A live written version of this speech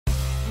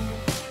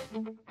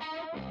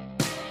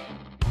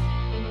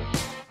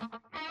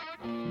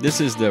This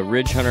is the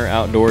Ridge Hunter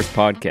Outdoors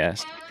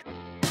podcast.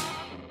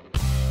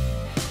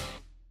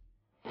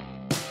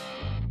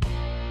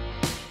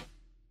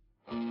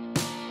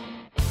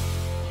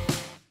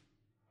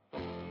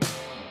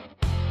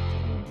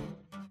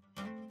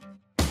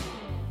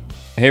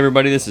 Hey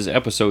everybody, this is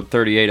episode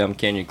 38. I'm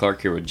Kenyon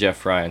Clark here with Jeff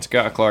Fry and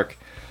Scott Clark.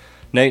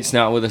 Nate's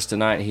not with us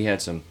tonight. He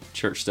had some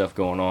church stuff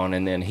going on,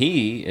 and then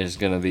he is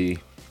going to be,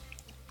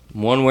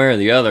 one way or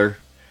the other,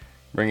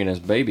 bringing his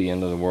baby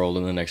into the world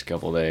in the next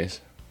couple of days.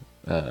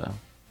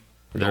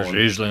 There's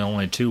usually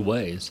only two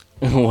ways.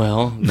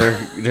 Well,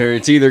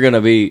 it's either going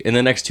to be in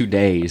the next 2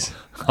 days.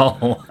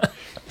 Oh.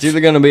 It's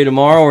either going to be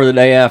tomorrow or the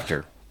day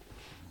after.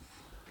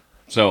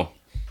 So,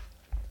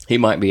 he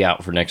might be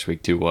out for next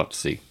week too. We'll have to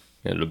see.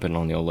 It'll depend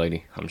on the old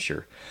lady, I'm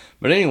sure.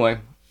 But anyway,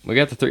 we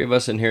got the three of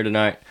us in here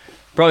tonight.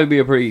 Probably be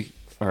a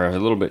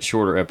little bit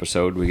shorter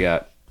episode. We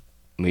got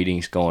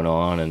meetings going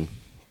on and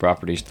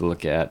properties to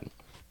look at,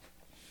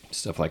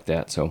 stuff like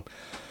that. So,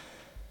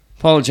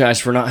 apologize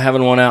for not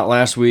having one out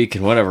last week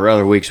and whatever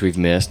other weeks we've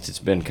missed. It's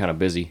been kind of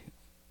busy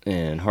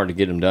and hard to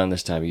get them done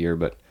this time of year.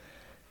 But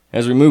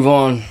as we move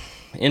on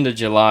into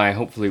July,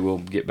 hopefully we'll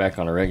get back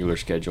on a regular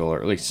schedule, or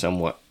at least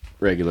somewhat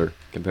regular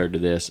compared to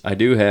this. I'm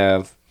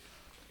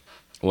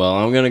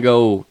going to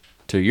go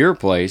to your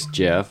place,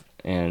 Jeff,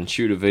 and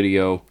shoot a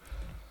video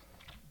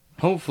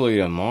hopefully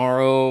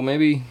tomorrow,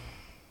 maybe,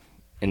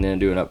 and then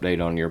do an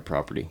update on your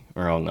property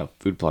or on the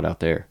food plot out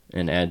there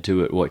and add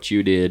to it what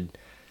you did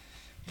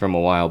from a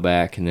while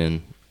back and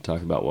then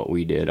talk about what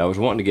we did. I was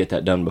wanting to get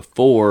that done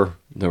before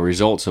the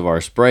results of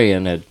our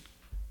spraying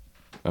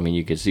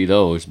you could see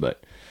those,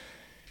 but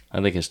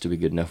I think it's to be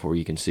good enough where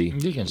you can see.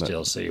 You can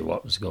still see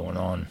what was going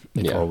on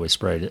before we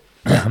sprayed it.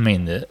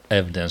 The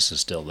evidence is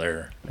still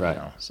there. Right.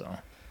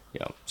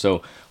 Yeah.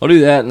 So I'll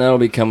do that, and that'll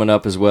be coming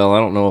up as well. I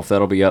don't know if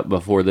that'll be up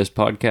before this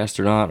podcast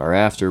or not, or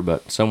after,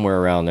 but somewhere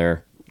around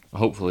there.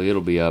 Hopefully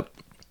it'll be up.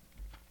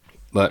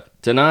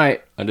 But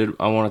tonight, I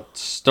want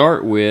to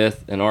start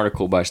with an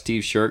article by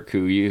Steve Shirk,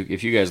 who,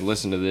 if you guys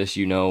listen to this,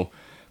 you know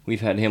we've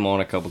had him on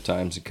a couple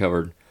times and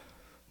covered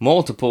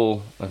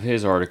multiple of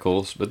his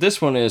articles. But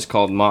this one is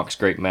called Mock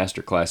Scrape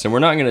Masterclass. And we're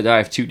not going to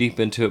dive too deep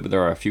into it, but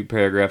there are a few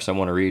paragraphs I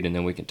want to read, and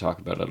then we can talk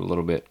about it a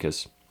little bit,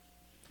 because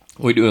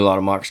we do a lot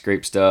of mock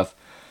scrape stuff.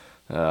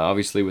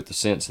 Obviously, with the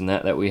scents and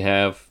that we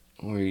have,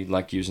 we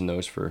like using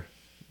those for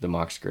the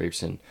mock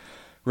scrapes and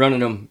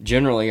running them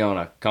generally on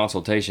a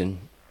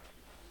consultation.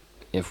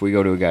 If we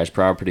go to a guy's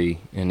property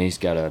and he's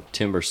got a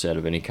timber set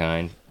of any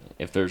kind,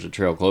 if there's a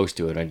trail close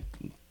to it, I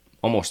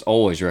almost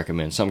always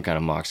recommend some kind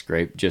of mock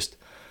scrape, just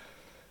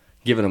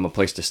giving them a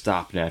place to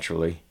stop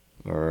naturally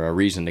or a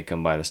reason to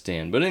come by the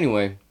stand. But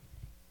anyway,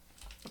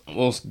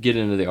 we'll get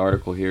into the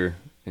article here.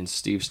 And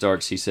Steve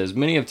starts, he says,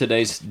 many of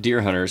today's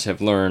deer hunters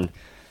have learned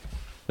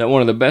that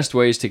one of the best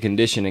ways to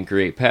condition and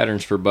create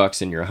patterns for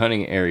bucks in your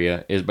hunting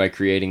area is by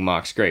creating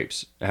mock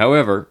scrapes.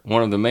 However,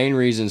 one of the main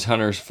reasons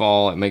hunters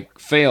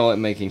fail at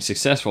making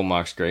successful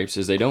mock scrapes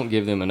is they don't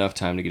give them enough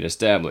time to get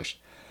established.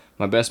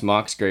 My best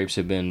mock scrapes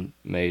have been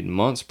made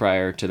months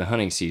prior to the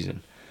hunting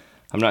season.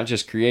 I'm not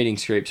just creating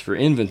scrapes for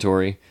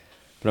inventory,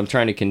 but I'm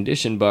trying to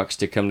condition bucks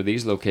to come to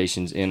these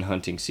locations in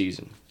hunting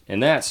season.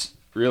 And that's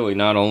really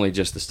not only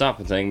just the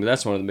stopping thing, but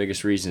that's one of the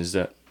biggest reasons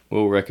that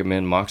we'll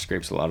recommend mock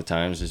scrapes a lot of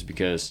times, is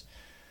because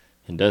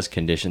it does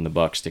condition the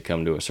bucks to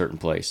come to a certain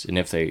place. And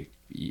if they,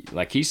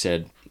 like he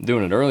said,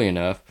 doing it early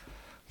enough,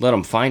 let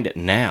them find it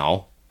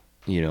now,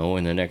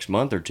 in the next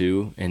month or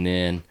two, and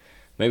then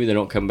maybe they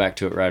don't come back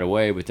to it right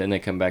away, but then they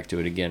come back to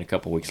it again a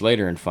couple weeks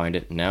later and find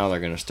it, and now they're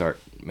going to start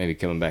maybe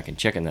coming back and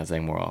checking that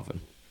thing more often.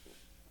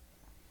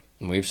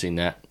 And we've seen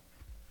that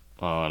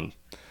on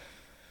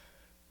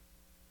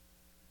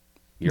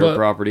your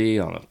property,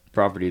 on a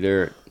property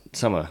there,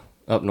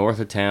 up north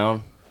of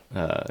town.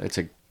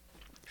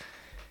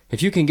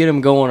 If you can get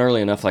them going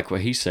early enough, like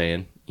what he's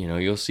saying,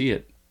 you'll see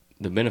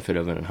the benefit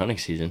of it in hunting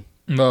season.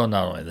 Well,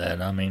 not only that,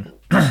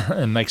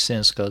 it makes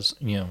sense because,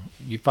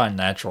 you find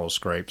natural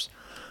scrapes,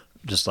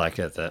 just like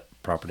at that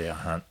property I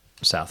hunt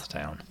south of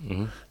town.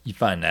 Mm-hmm. You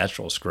find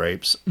natural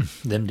scrapes.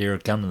 Them deer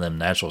come to them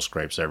natural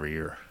scrapes every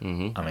year.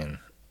 Mm-hmm.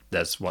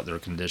 That's what they're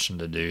conditioned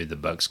to do. The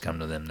bucks come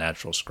to them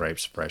natural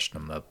scrapes, freshen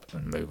them up,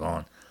 and move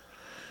on.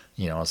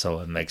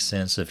 So it makes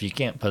sense. If you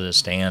can't put a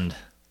stand,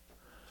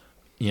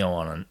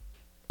 on an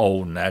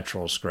old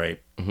natural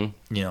scrape, and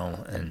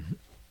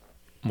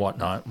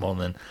whatnot, well,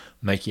 then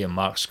make you a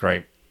mock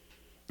scrape.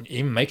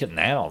 Even make it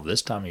now,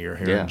 this time of year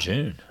here in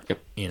June.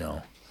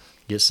 Yep.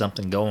 Get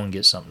something going,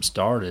 get something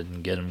started,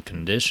 and get them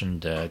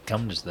conditioned to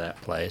come to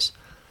that place.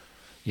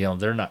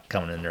 They're not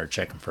coming in there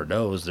checking for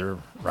does. They're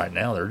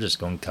just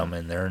going to come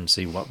in there and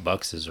see what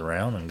bucks is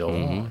around and go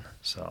on.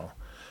 So,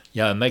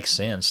 it makes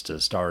sense to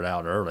start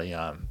out early.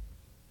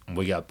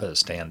 We got to put a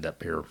stand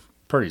up here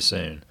pretty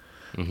soon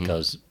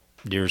because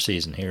deer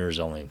season here is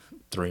only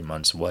 3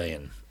 months away,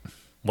 and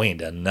we ain't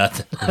done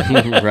nothing.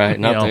 Right,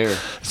 not there.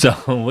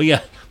 So we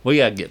got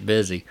to get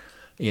busy.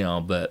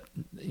 But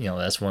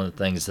that's one of the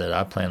things that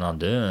I plan on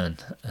doing.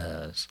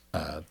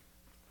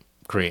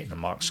 creating a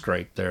mock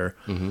scrape there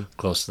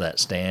close to that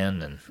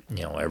stand, and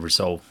every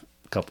so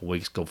couple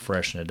weeks go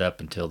freshen it up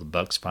until the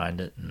bucks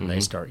find it and they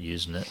start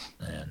using it,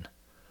 and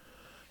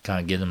kind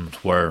of get them to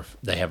where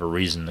they have a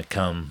reason to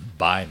come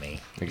by me.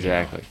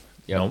 Exactly.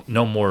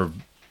 No more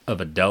of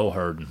a doe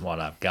herd than what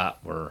I've got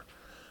where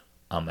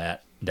I'm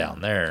at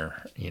down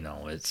there.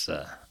 It's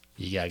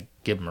you got to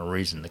give them a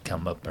reason to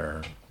come up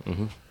there,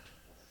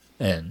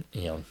 and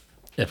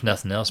if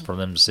nothing else, for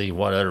them to see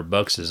what other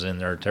bucks is in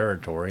their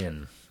territory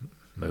and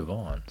move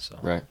on. So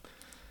Right.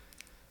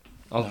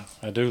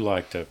 I do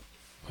like to,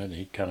 and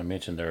he kind of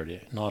mentioned there,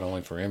 not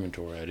only for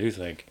inventory, I do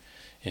think,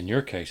 in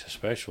your case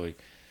especially,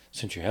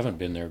 since you haven't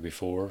been there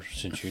before,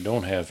 since you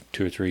don't have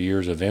 2 or 3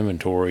 years of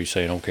inventory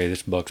saying, okay,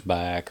 this buck's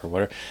back or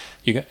whatever,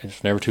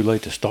 it's never too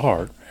late to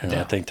start. And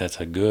I think that's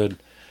a good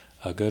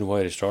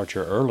way to start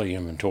your early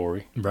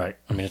inventory. right.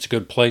 I mean, it's a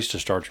good place to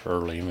start your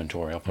early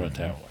inventory. I'll put it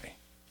that way.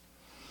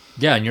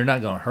 Yeah, and you're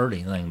not going to hurt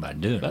anything by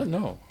doing it.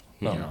 No.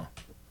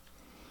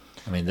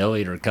 I mean, they'll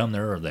either come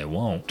there or they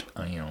won't.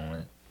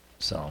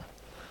 So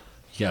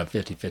you got a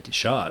 50-50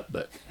 shot,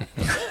 but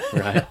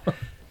Right.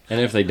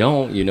 And if they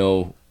don't,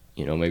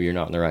 maybe you're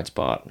not in the right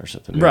spot or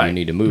something. Maybe Right. you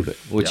need to move it,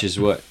 which is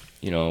what,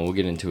 we'll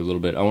get into a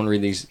little bit. I want to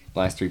read these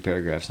last 3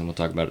 paragraphs and we'll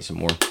talk about it some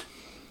more.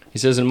 He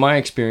says, in my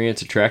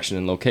experience, attraction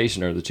and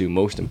location are the 2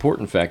 most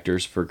important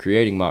factors for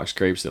creating mock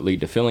scrapes that lead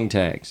to filling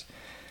tags.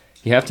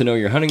 You have to know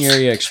your hunting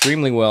area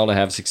extremely well to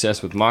have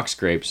success with mock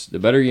scrapes. The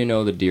better you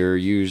know the deer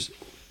use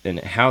and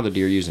how the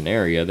deer use an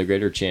area, the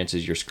greater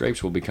chances your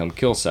scrapes will become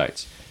kill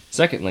sites.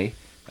 Secondly,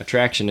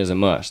 attraction is a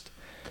must.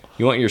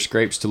 You want your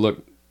scrapes to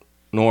look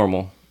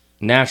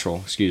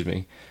natural,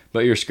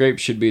 but your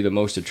scrapes should be the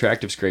most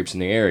attractive scrapes in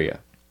the area.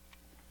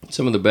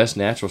 Some of the best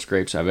natural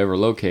scrapes I've ever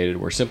located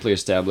were simply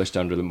established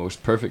under the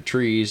most perfect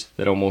trees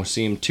that almost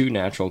seemed too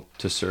natural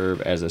to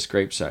serve as a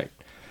scrape site.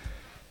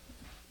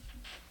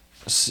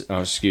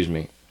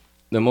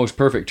 The most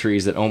perfect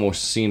trees that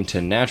almost seem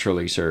to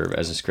naturally serve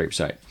as a scrape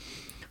site.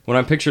 When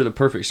I picture the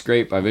perfect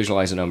scrape, I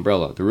visualize an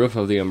umbrella. The roof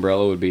of the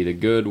umbrella would be the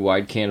good,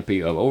 wide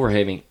canopy of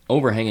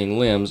overhanging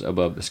limbs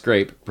above the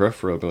scrape,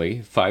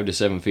 preferably 5 to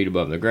 7 feet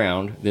above the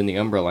ground. Then the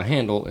umbrella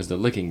handle is the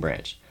licking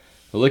branch.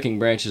 The licking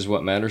branch is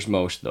what matters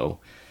most, though.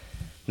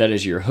 That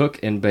is your hook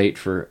and bait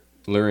for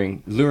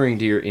luring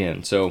deer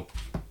in. So,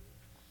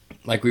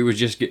 like we was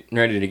just getting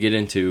ready to get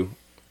into,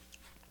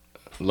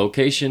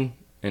 location,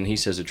 and he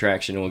says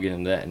attraction, and we'll get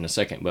into that in a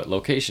second. But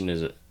location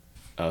is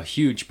a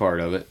huge part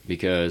of it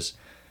because,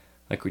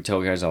 like we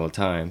tell guys all the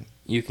time,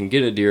 you can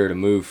get a deer to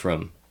move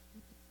from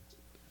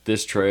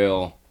this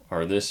trail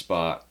or this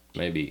spot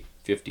maybe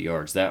 50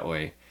 yards that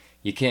way.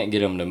 You can't get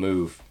them to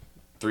move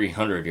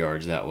 300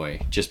 yards that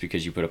way just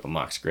because you put up a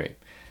mock scrape.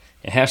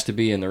 It has to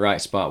be in the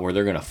right spot where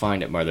they're going to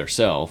find it by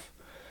themselves,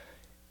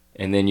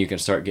 and then you can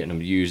start getting them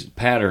to use the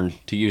pattern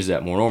to use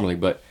that more normally.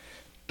 But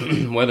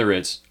whether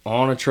it's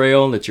on a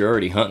trail that you're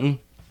already hunting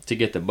to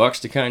get the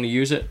bucks to kind of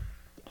use it,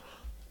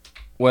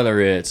 whether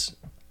it's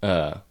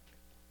on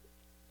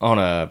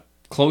a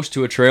close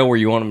to a trail where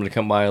you want them to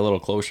come by a little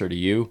closer to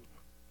you,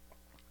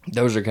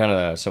 those are kind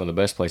of some of the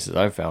best places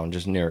I've found,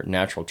 just near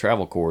natural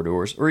travel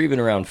corridors or even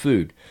around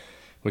food,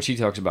 which he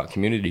talks about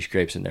community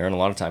scrapes in there. And a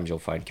lot of times you'll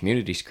find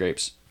community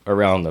scrapes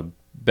around the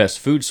best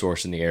food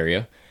source in the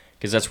area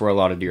because that's where a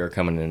lot of deer are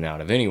coming in and out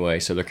of anyway.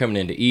 So they're coming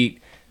in to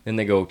eat, then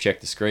they go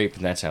check the scrape,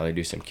 and that's how they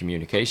do some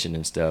communication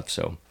and stuff.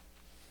 So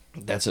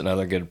that's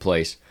another good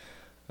place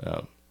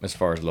as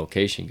far as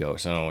location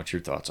goes. I don't know what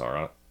your thoughts are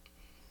on it.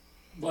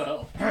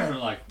 well,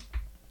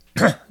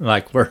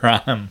 like where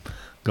I'm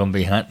going to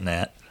be hunting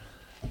at,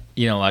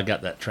 I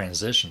got that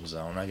transition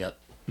zone. I got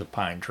the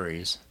pine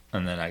trees,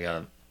 and then I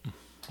got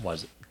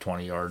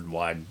 20-yard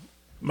wide,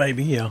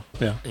 Maybe, yeah.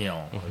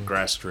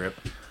 grass strip,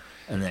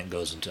 and then it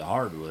goes into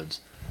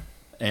hardwoods.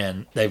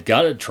 And they've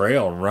got a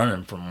trail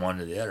running from one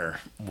to the other.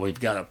 We've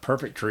got a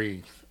perfect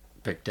tree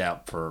picked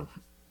out for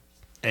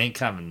any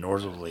kind of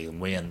northerly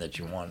wind that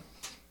you want,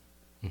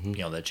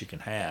 that you can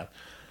have,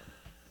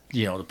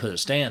 to put a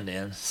stand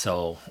in.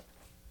 So,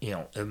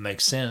 it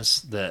makes sense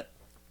that,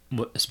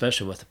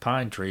 especially with the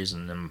pine trees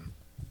and them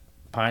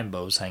pine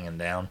boughs hanging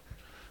down,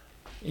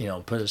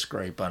 put a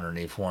scrape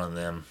underneath one of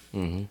them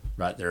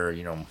right there,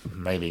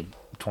 maybe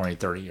 20,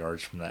 30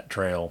 yards from that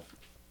trail,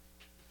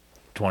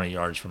 20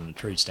 yards from the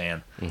tree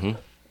stand.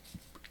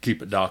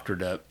 Keep it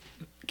doctored up,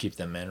 keep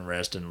them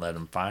interested, and let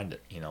them find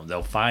it.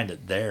 They'll find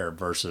it there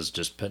versus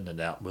just putting it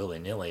out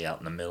willy-nilly out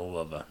in the middle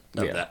of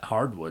that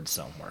hardwood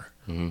somewhere.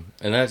 And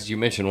that's, you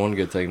mentioned one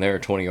good thing there,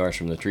 20 yards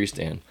from the tree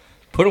stand.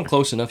 Put them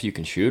close enough you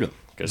can shoot them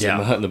because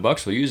the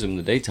bucks will use them in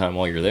the daytime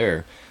while you're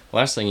there.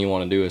 Last thing you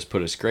want to do is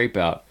put a scrape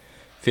out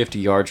 50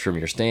 yards from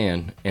your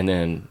stand,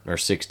 or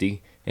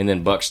 60, and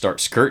then bucks start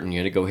skirting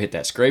you to go hit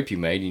that scrape you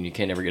made, and you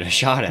can't ever get a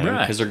shot at them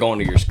because they're going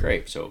to your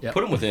scrape. So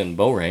put them within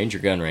bow range or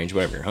gun range,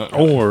 whatever you're hunting.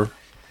 Or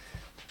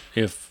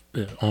if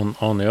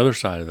on the other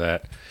side of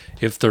that,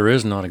 if there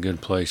is not a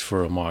good place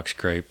for a mock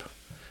scrape,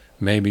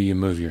 maybe you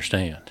move your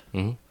stand.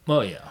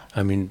 Well, yeah.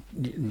 I mean,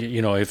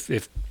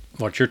 if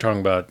what you're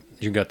talking about,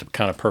 you got the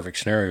kind of perfect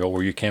scenario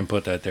where you can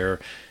put that there,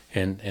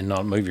 and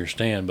not move your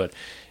stand. But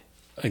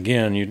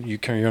again,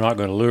 you're not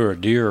going to lure a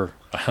deer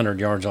 100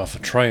 yards off a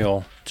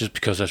trail just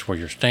because that's where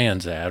your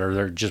stand's at,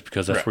 or just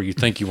because that's where you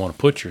think you want to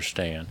put your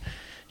stand.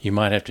 You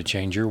might have to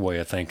change your way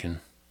of thinking.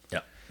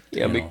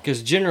 Yeah,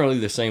 because generally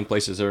the same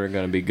places that are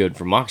going to be good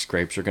for mock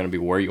scrapes are going to be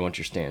where you want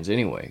your stands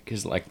anyway.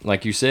 Because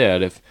like you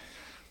said, if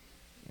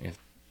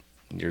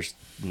there's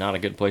not a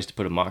good place to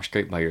put a mock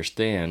scrape by your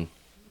stand,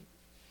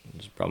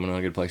 it's probably not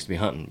a good place to be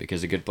hunting,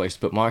 because a good place to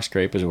put mock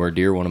scrape is where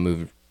deer want to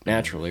move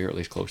naturally, or at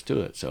least close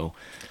to it. So,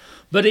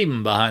 but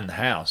even behind the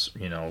house,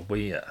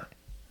 we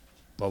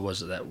what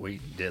was it that we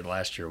did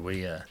last year?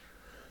 We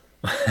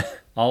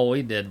all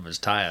we did was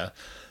tie a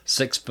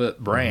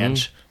 6-foot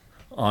branch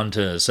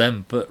onto a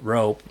 7-foot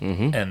rope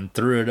and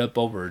threw it up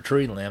over a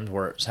tree limb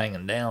where it was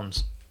hanging down,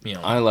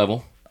 eye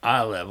level.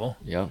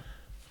 Yeah.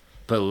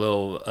 Put a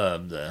little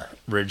of the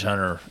Ridge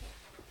Hunter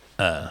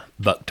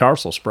buck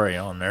tarsal spray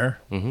on there,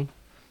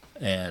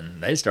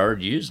 and they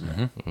started using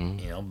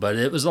it. But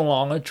it was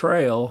along a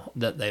trail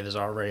that they was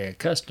already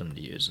accustomed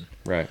to using,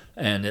 right?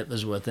 And it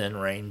was within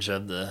range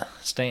of the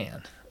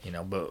stand,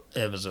 But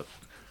it was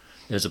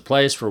a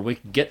place where we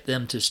could get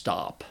them to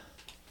stop.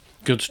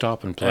 Good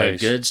stopping place.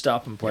 A good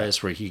stopping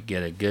place where you could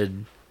get a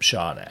good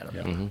shot at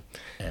them.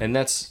 And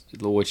that's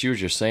what you were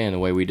just saying, the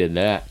way we did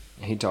that.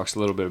 He talks a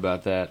little bit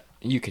about that.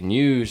 You can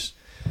use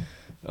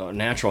a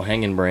natural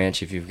hanging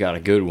branch if you've got a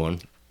good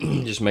one.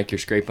 Just make your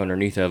scrape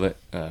underneath of it.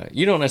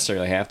 You don't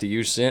necessarily have to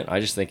use scent. I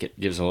just think it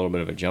gives a little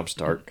bit of a jump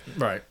start.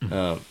 Right.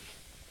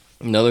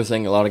 Another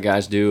thing a lot of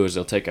guys do is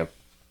they'll take a,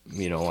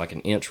 like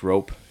an inch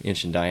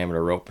in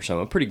diameter rope or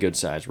something, a pretty good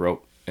size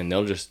rope, and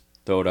they'll just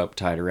throw it up,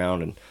 tie it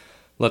around, and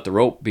let the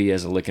rope be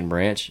as a licking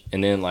branch.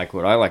 And then, like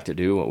what I like to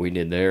do, what we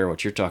did there,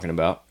 what you're talking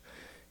about,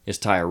 is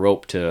tie a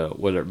rope to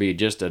whether it be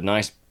just a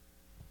nice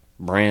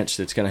branch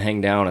that's going to hang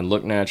down and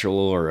look natural,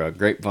 or a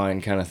grapevine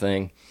kind of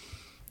thing.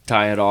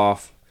 Tie it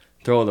off,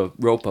 throw the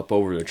rope up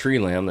over the tree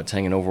limb that's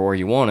hanging over where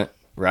you want it,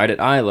 right at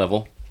eye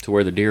level to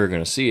where the deer are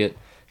going to see it,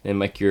 and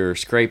make your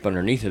scrape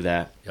underneath of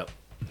that. Yep.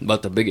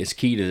 But the biggest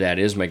key to that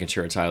is making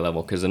sure it's high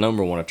level, because the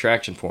number one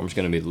attraction for them is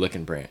going to be the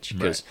licking branch.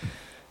 Because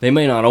they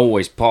may not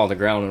always paw the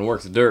ground and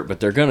work the dirt, but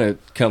they're going to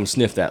come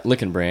sniff that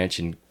licking branch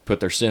and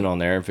put their scent on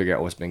there and figure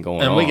out what's been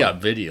going on. And we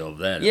got video of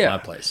that at my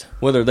place.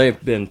 Whether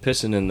they've been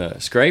pissing in the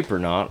scrape or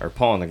not, or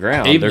pawing the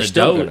ground, even they're the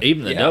still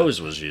the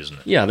does was using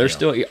it. Yeah, they're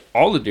still,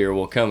 all the deer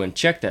will come and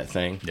check that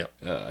thing. Yep.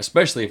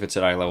 Especially if it's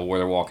at eye level where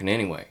they're walking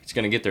anyway. It's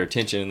going to get their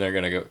attention, and they're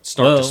going to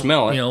start to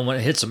smell it. When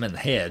it hits them in the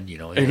head,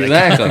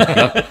 Exactly.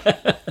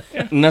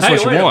 And that's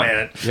what you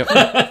want.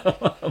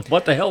 Yep.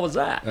 What the hell was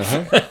that?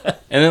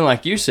 And then,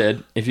 like you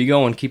said, if you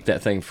go and keep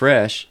that thing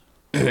fresh,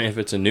 if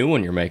it's a new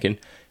one you're making,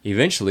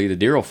 eventually the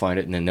deer will find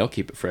it, and then they'll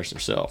keep it fresh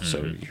themselves.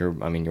 So your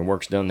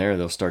work's done there.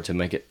 They'll start to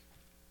make it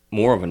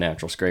more of a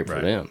natural scrape for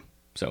them.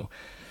 So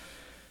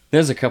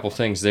there's a couple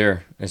things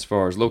there as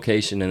far as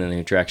location and then the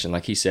attraction.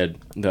 Like he said,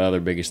 the other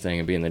biggest thing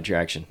would be in the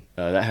attraction.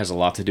 That has a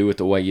lot to do with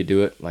the way you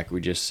do it. Like we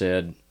just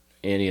said,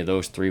 any of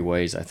those 3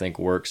 ways I think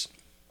works.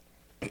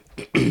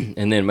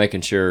 And then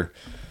making sure,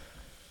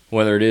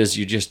 whether it is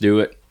you just do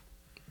it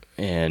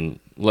and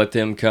let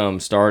them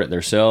come start it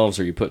themselves,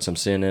 or you put some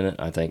scent in it,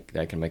 I think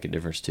that can make a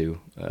difference too.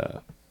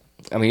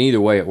 Either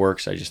way it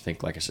works. I just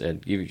think, like I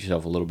said, give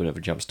yourself a little bit of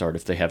a jump start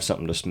if they have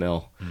something to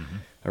smell,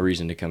 a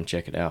reason to come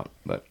check it out.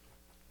 But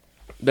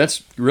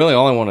that's really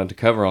all I wanted to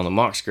cover on the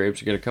mock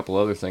scrapes. We got a couple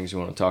other things we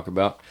want to talk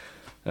about.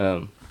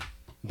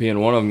 Being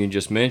one of them you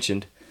just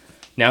mentioned,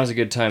 now's a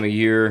good time of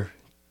year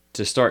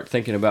to start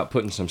thinking about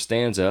putting some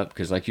stands up,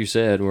 because like you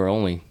said, we're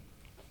only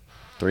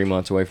 3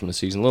 months away from the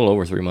season, a little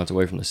over 3 months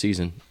away from the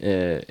season.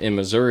 In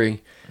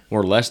Missouri,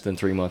 we're less than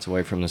 3 months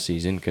away from the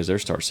season, because their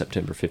starts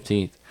September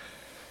 15th.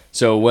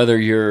 So whether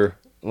you're,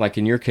 like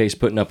in your case,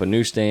 putting up a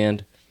new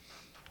stand,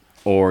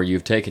 or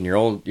you've taken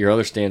your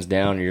other stands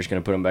down and you're just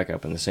going to put them back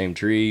up in the same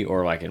tree,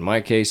 or like in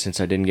my case, since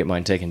I didn't get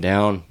mine taken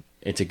down,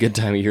 it's a good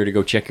time of year to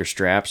go check your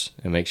straps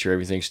and make sure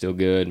everything's still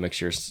good, make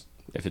sure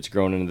if it's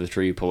grown into the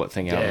tree, pull that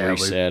thing out and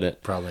reset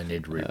it. Probably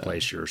need to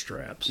replace your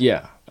straps.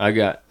 Yeah, I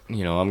got, I'm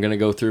going to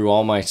go through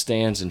all my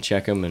stands and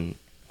check them, and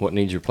what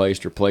needs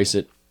replaced, replace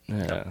it,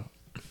 and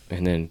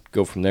then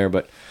go from there.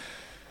 But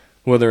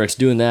whether it's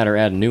doing that or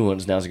adding new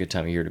ones, now's a good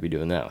time of year to be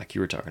doing that, like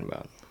you were talking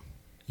about.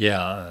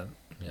 Yeah,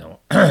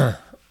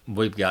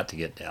 we've got to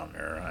get down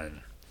there.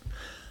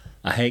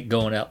 I hate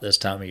going out this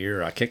time of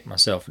year. I kicked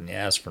myself in the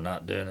ass for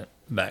not doing it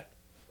back,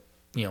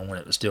 when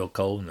it was still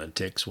cold and the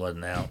ticks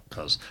wasn't out,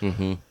 because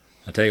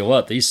I tell you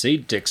what, these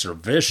seed ticks are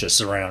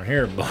vicious around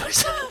here,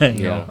 boys.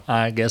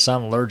 I guess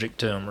I'm allergic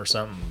to them or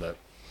something, but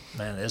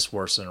man, it's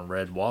worse than a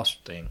red wasp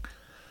sting.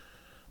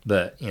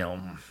 But,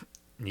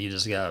 you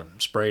just got to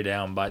spray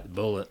down, bite the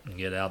bullet, and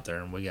get out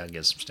there, and we got to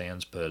get some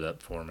stands put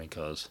up for me,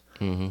 because,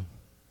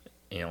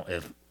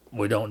 if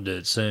we don't do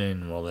it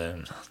soon, well,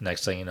 then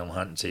next thing you know,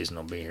 hunting season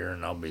will be here,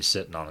 and I'll be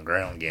sitting on the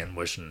ground again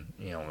wishing,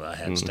 I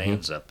had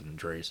stands up in the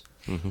trees.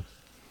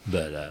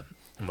 But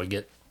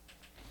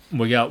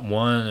we got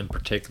one in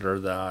particular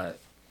that I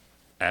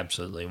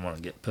absolutely want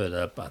to get put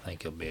up. I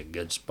think it'll be a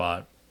good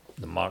spot.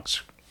 The mock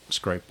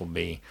scrape will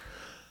be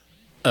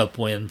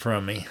upwind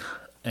from me,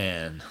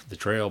 and the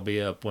trail will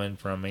be upwind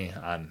from me.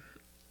 I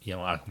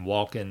can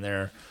walk in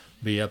there,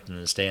 be up in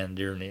the stand,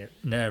 deer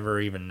never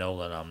even know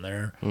that I'm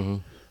there. Mm-hmm.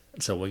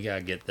 So we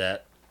gotta get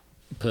that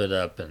put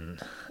up and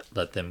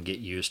let them get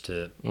used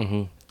to it.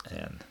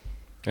 Mm-hmm.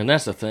 And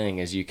that's the thing,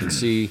 is you can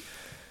see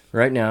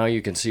right now,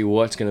 you can see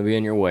what's going to be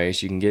in your way,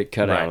 so you can get it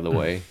cut out of the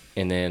way,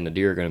 and then the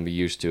deer are going to be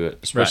used to it.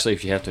 Especially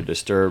if you have to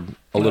disturb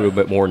a little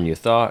bit more than you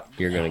thought,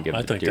 you're going to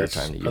give the deer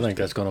time to use it. I think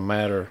that's going to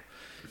matter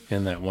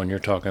in that when you're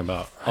talking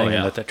about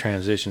at that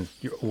transition.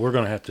 We're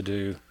going to have to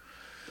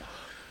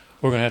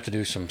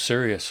do some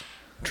serious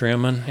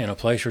trimming in a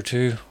place or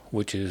two,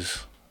 which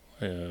is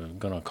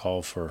going to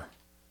call for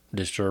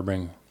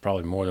disturbing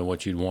probably more than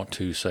what you'd want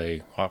to,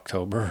 say,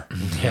 October.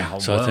 Yeah.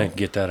 So I think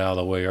get that out of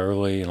the way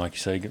early, and like you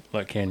say,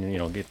 let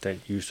Canyon, get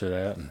that used to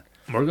that. And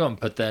we're going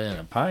to put that in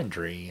a pine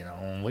tree,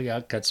 and we got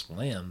to cut some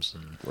limbs,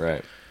 and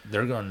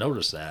they're going to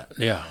notice that.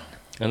 Yeah.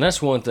 And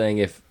that's one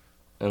thing,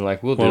 we're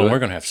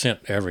going to have scent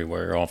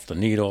everywhere off the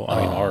needle.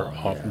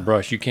 Off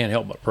brush. You can't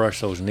help but brush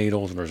those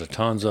needles. There's a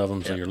tons of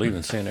them, so you're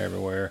leaving scent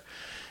everywhere.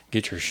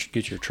 Get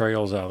your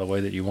trails out of the way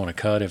that you want to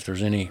cut, if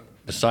there's any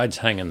besides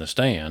hanging the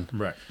stand.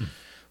 Right.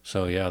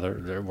 So yeah,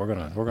 we're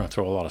gonna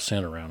throw a lot of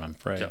scent around, I'm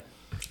afraid. Yep.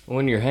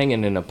 When you're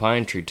hanging in a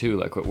pine tree too,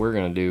 like what we're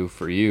gonna do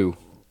for you,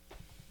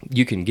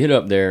 you can get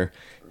up there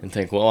and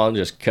think, well, I'll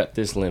just cut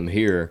this limb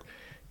here.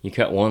 You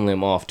cut one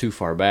limb off too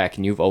far back,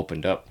 and you've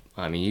opened up.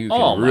 I mean, you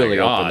can really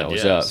open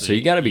those up. So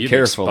you got to be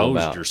careful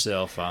about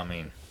yourself. I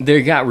mean,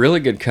 they got really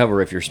good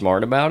cover if you're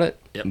smart about it.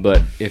 Yep.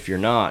 But if you're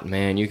not,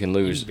 man, you can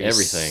lose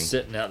everything.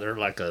 Sitting out there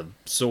like a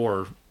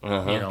sore, you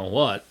know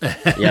what?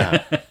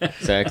 Yeah,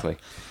 exactly.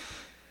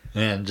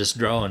 And just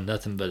drawing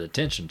nothing but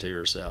attention to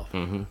yourself.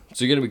 Mm-hmm.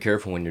 So you got to be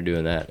careful when you're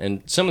doing that.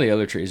 And some of the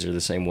other trees are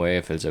the same way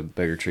if it's a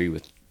bigger tree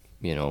with,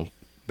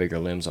 bigger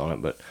limbs on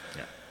it. But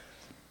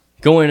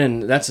go in,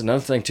 and that's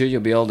another thing too.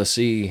 You'll be able to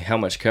see how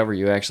much cover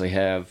you actually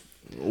have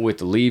with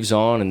the leaves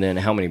on, and then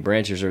how many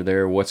branches are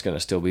there, what's going to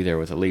still be there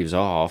with the leaves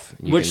off.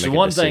 Which the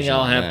one thing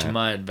I'll have to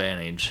my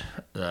advantage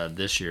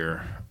this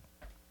year,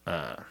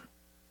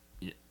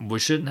 we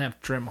shouldn't have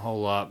to trim a whole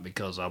lot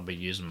because I'll be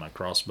using my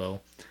crossbow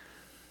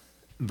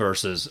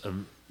versus a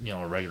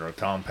regular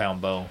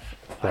compound bow.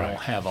 Right. I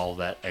don't have all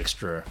that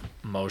extra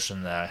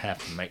motion that I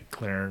have to make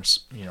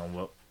clearance,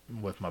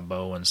 with my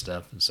bow and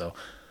stuff. And so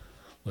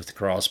with the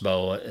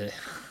crossbow,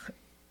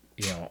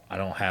 I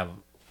don't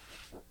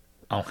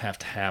have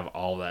to have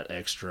all that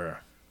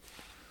extra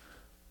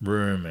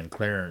room and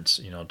clearance,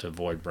 to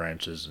avoid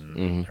branches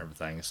and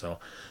everything. So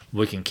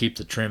we can keep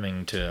the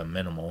trimming to a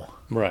minimal.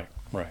 Right.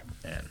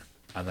 And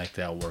I think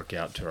that'll work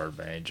out to our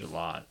advantage a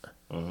lot.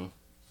 Mm-hmm.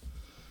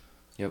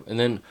 Yep. And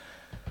then,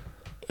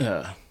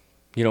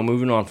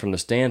 moving on from the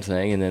stand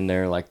thing, and then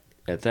they're like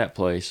at that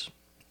place,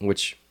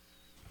 which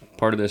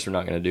part of this we're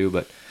not going to do,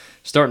 but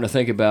starting to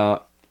think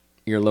about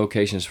your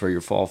locations for your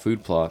fall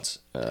food plots.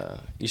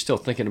 You still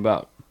thinking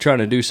about trying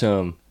to do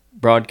some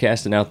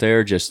broadcasting out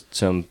there, just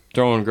some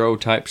throw and grow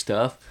type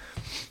stuff?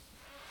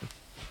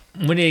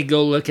 We need to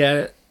go look at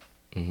it.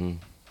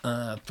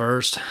 Mm-hmm.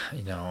 First,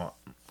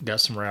 got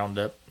some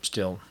Roundup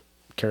still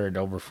carried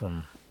over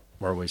from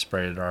where we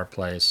sprayed at our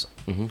place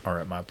or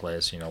at my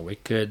place. We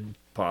could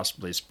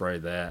possibly spray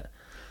that,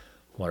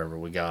 whatever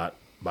we got,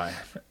 by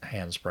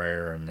hand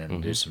sprayer, and then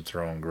do some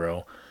throw and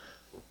grow.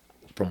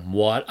 From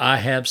what I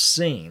have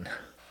seen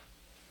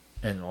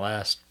in the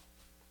last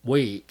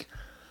week,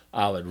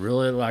 I would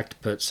really like to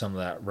put some of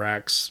that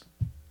Rax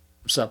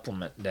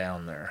supplement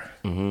down there.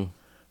 Mm-hmm.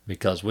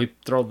 Because we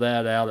throw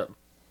that out at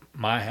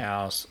my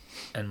house,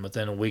 and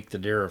within a week the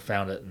deer have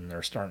found it and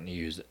they're starting to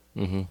use it.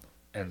 Mm-hmm.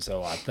 And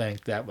so I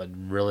think that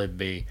would really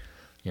be,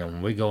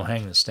 when we go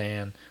hang the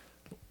stand,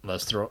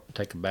 let's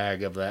take a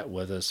bag of that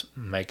with us,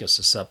 make us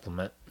a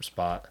supplement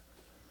spot.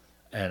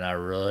 And I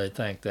really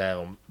think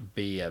that'll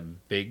be a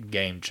big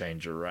game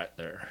changer right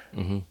there.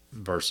 Mm-hmm.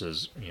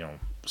 Versus,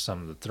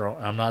 some of the throw.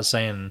 I'm not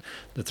saying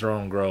the throw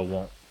and grow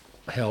won't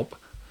help,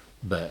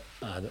 but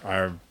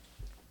our,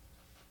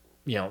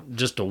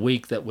 just a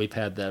week that we've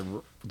had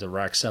the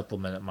rack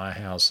supplement at my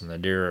house, and the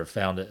deer have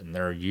found it and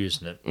they're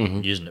using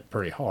it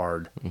pretty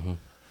hard. Mm-hmm.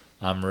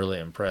 I'm really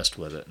impressed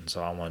with it, and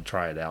so I want to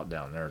try it out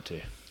down there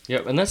too.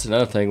 Yep, and that's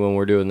another thing when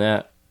we're doing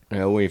that.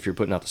 If you're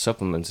putting out the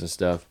supplements and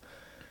stuff,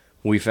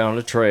 we found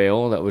a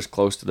trail that was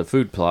close to the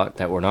food plot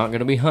that we're not going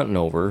to be hunting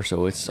over,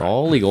 so it's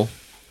all legal.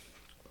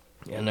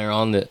 And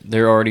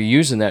they're already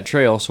using that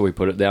trail, so we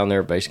put it down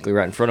there basically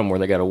right in front of them where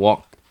they got to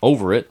walk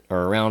over it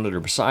or around it or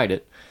beside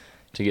it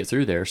to get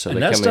through there. So and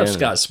they that come stuff's in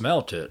got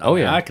smell to it.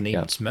 I can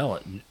even smell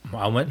it.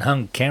 I went and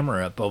hung a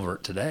camera up over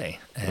it today,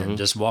 and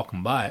just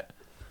walking by it,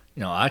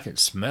 I could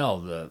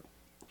smell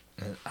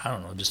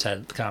just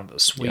had kind of a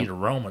sweet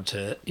aroma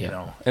to it,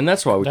 And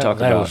that's why we talk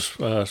about...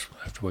 That was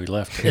after we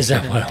left. Is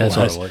that what it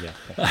was? What it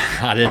was, yeah.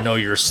 I didn't know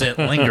your scent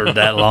lingered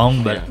that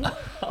long, but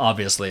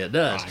obviously it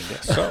does. I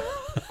guess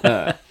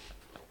so.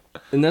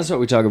 And that's what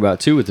we talk about,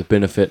 too, with the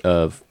benefit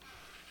of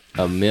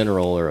a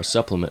mineral or a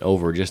supplement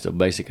over just a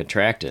basic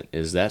attractant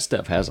is that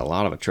stuff has a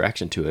lot of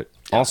attraction to it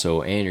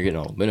also, and you're getting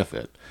all the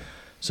benefit.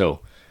 So,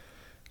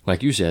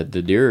 like you said,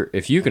 the deer,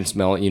 if you can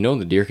smell it,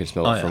 the deer can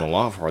smell it from a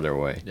lot farther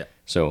away. Yeah.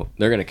 So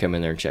they're going to come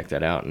in there and check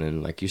that out. And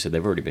then, like you said,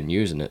 they've already been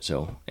using it.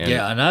 So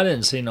and I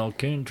didn't see no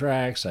coon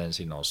tracks. I didn't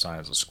see no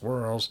signs of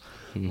squirrels.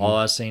 All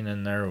I seen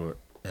in there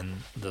in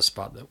the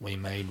spot that we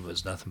made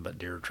was nothing but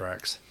deer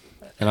tracks.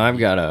 And I've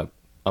got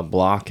a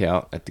block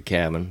out at the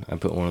cabin. I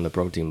put one of the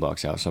protein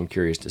blocks out, so I'm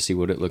curious to see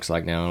what it looks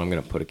like now. And I'm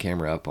going to put a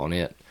camera up on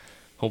it,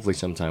 hopefully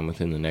sometime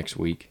within the next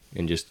week,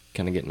 and just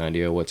kind of get an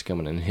idea of what's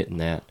coming and hitting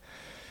that.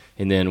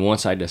 And then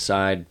once I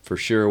decide for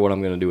sure what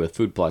I'm going to do with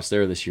food plots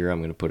there this year, I'm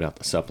going to put out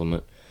the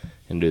supplement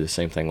and do the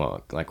same thing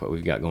like what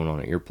we've got going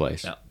on at your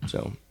place. Yeah.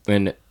 So,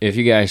 and if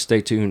you guys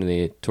stay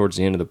tuned towards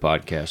the end of the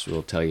podcast,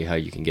 we'll tell you how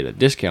you can get a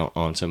discount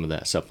on some of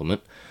that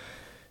supplement,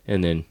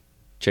 and then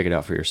check it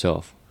out for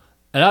yourself.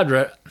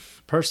 And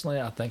personally,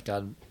 I think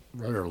I'd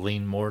rather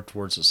lean more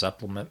towards the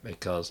supplement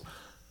because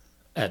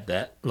at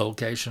that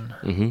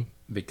location,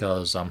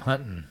 because I'm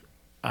hunting,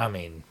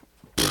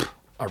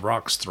 a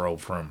rock's throw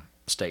from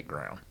state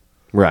ground.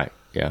 Right.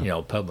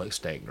 Yeah. Public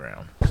state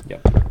ground.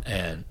 Yep.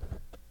 And,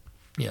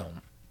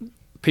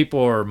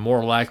 people are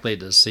more likely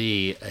to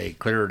see a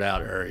cleared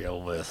out area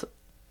with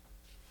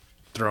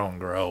throw and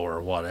grow or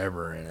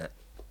whatever in it,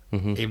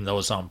 even though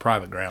it's on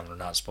private ground they're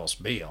not supposed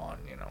to be on,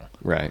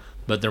 Right.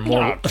 But they're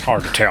more. It's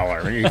hard to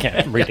tell. You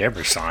can't read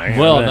every sign.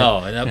 Well, no,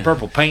 and that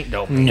purple paint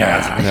don't mean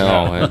nothing.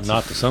 No,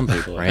 not to some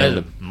people.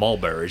 Random.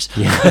 Mulberries.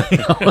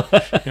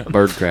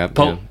 Bird crap.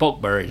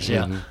 Pokeberries,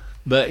 yeah.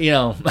 But,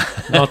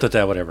 not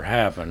that would ever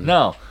happen.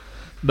 No.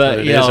 But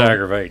it is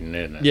aggravating,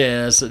 isn't it?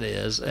 Yes, it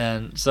is.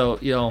 And so,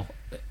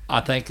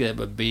 I think it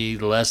would be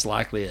less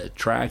likely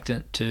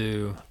attractant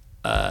to,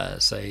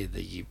 say,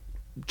 the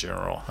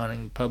general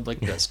hunting public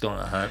that's going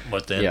to hunt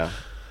within,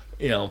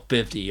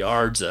 50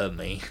 yards of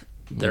me.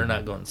 They're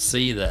not going to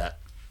see that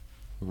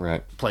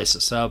place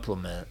of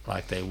supplement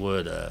like they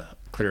would a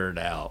cleared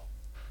out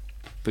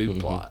food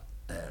plot.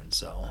 And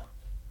so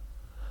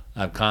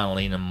I'm kind of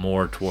leaning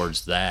more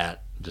towards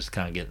that, just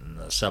kind of getting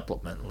the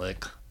supplement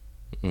lick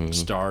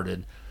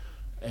started.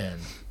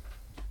 And,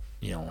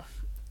 of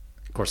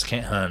course,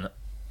 can't hunt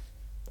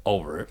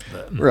over it.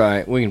 But.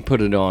 Right. We can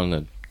put it on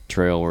the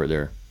trail where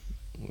they're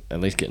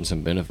at least getting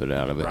some benefit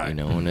out of it,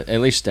 and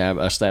at least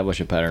establish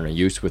a pattern of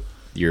use with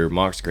your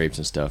mock scrapes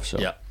and stuff. So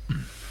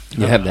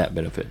you have that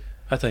benefit.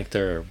 I think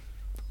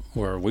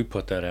where we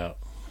put that out,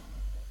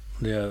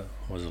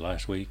 was it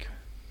last week?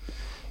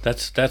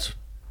 That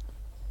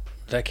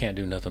can't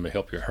do nothing but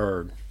help your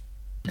herd.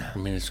 I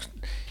mean,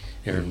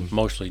 they're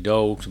mostly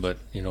does, but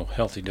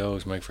healthy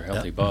does make for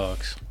healthy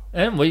bucks.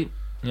 And we,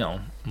 you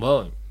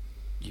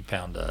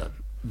found a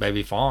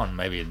baby fawn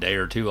maybe a day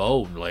or two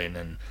old laying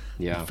in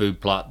the food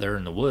plot there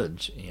in the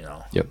woods,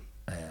 Yep.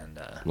 And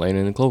laying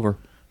in the clover.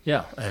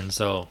 Yeah, and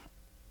so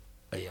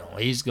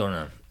he's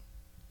gonna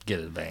get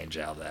advantage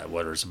out of that.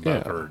 Whether it's a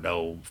buck or a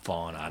doe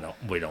fawn,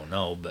 we don't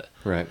know, but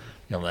right.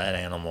 That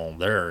animal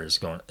there it's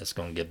going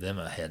to give them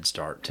a head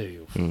start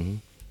too.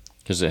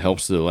 Because it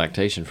helps the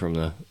lactation from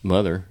the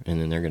mother, and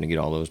then they're going to get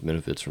all those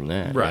benefits from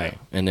that. Right.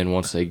 And then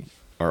once they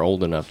are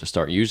old enough to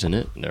start using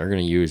it, they're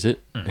going to use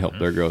it, help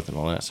their growth and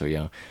all that.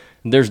 So,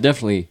 there's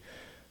definitely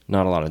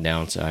not a lot of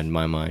downside in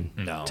my mind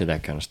to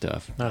that kind of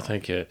stuff. I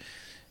think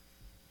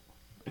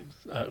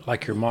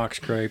like your mock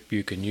scrape,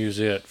 you can use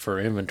it for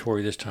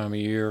inventory this time of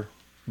year,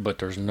 but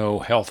there's no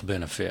health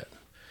benefit.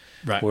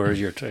 Right. Whereas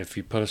if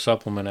you put a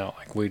supplement out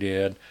like we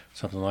did,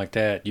 something like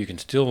that, you can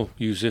still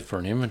use it for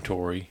an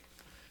inventory,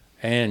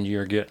 and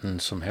you're getting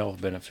some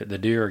health benefit. The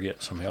deer are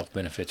getting some health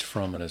benefits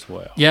from it as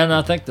well. Yeah, and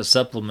I think the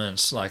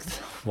supplements like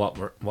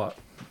what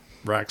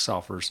Rax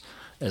offers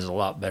is a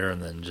lot better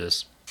than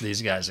just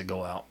these guys that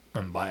go out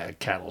and buy a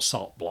cattle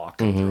salt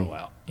block and throw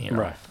out.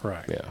 Right.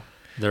 Yeah.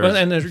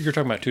 And you're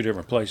talking about two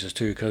different places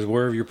too, because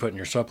wherever you're putting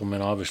your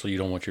supplement, obviously you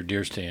don't want your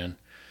deer stand,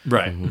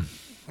 right?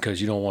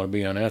 Because you don't want to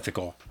be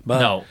unethical.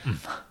 But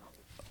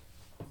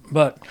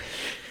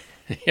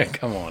yeah,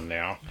 come on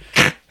now.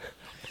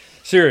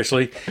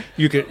 Seriously,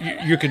 you could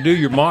do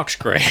your mock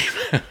scrape.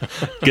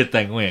 Good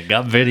thing we ain't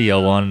got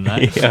video on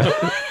that.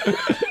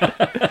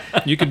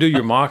 You could do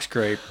your mock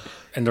scrape,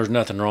 and there's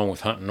nothing wrong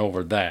with hunting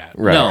over that.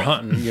 Right. No. Or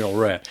hunting,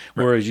 rat.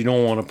 Whereas you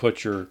don't want to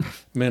put your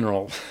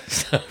mineral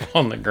stuff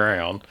on the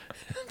ground,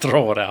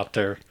 throw it out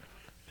there.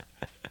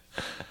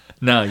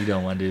 No, you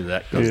don't want to do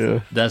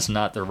that. That's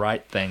not the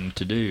right thing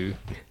to do,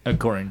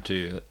 according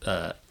to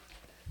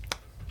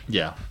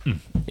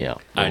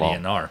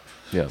IDNR.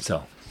 Yeah.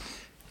 So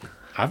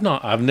I've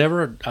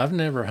never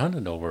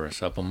hunted over a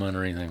supplement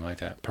or anything like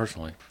that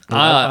personally.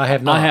 I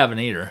have not. I haven't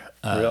either.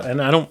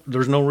 And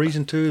there's no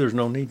reason to. There's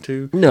no need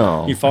to.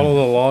 No. You follow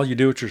the law. You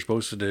do what you're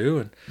supposed to do.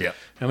 And yeah.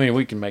 I mean,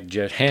 we can make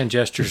hand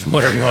gestures and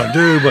whatever you want to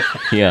do, but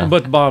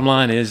But the bottom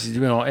line is,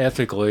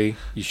 ethically,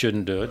 you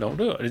shouldn't do it. Don't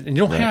do it, and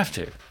you don't have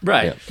to.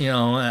 Right.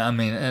 Yeah.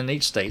 And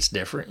each state's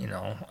different.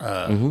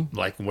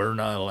 Like we're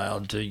not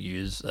allowed to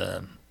use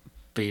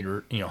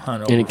feeder,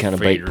 hunt over Any kind of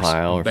bait feeders,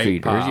 pile or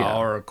feeders, yeah.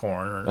 or a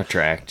corn, or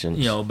attractions.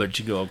 but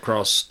you go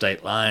across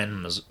state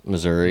line,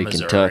 Missouri,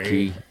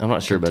 Kentucky. I'm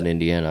not sure about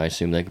Indiana. I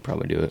assume they could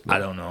probably do it. I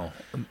don't know.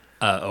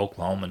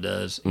 Oklahoma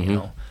does,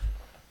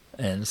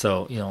 and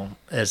so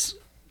as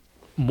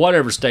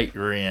whatever state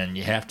you're in,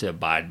 you have to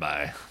abide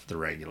by the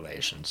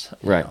regulations,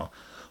 right?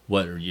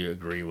 Whether you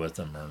agree with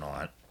them or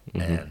not,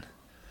 and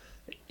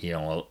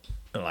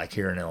like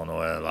here in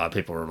Illinois, a lot of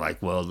people are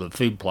like, "Well, the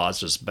food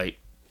plots is bait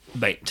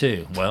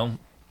too." Well,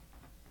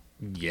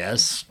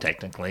 yes,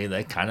 technically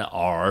they kind of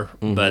are,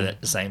 but at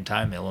the same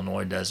time,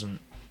 Illinois doesn't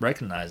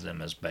recognize them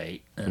as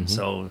bait, and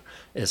so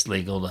it's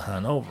legal to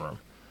hunt over them.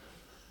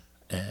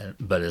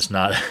 But it's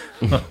not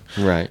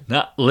right,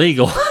 not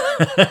legal,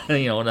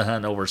 to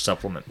hunt over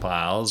supplement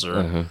piles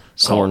or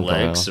salt corn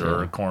licks piles,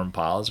 or corn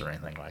piles or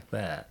anything like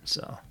that.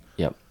 So,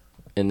 yep.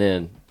 And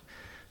then,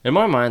 in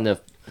my mind,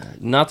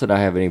 not that I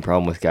have any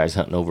problem with guys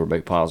hunting over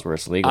bait piles where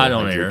it's legal. I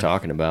don't like either. you're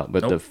talking about,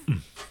 but Nope.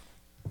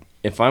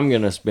 If I'm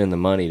gonna spend the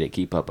money to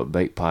keep up a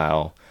bait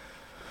pile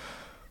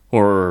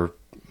or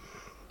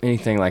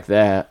anything like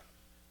that,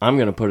 I'm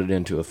gonna put it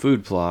into a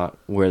food plot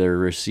where they're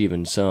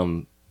receiving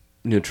some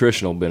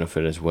nutritional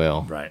benefit as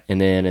well. Right.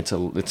 And then it's a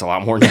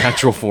lot more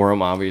natural for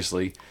them,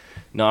 obviously.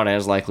 Not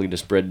as likely to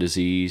spread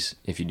disease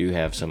if you do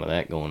have some of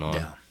that going on.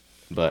 Yeah.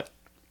 But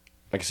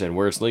like I said,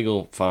 where it's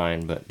legal,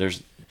 fine. But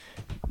there's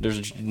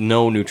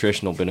no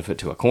nutritional benefit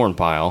to a corn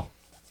pile.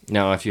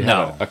 Now, if you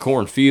have a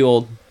corn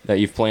field that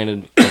you've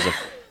planted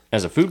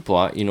as a food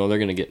plot, they're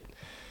going to get,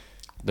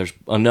 there's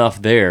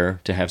enough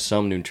there to have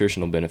some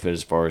nutritional benefit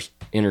as far as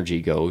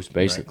energy goes,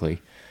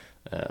 basically.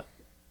 Right.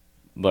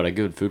 But a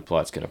good food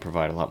plot's going to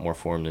provide a lot more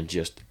for them than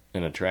just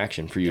an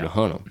attraction for you to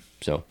hunt them.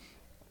 So,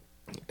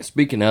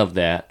 speaking of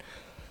that,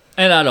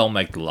 and I don't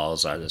make the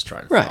laws; I just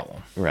try to follow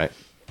them. Right.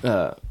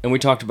 And we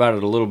talked about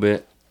it a little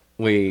bit.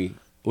 We've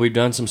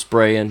done some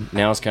spraying.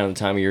 Now it's kind of the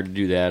time of year to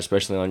do that,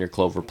 especially on your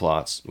clover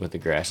plots with the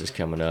grasses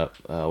coming up.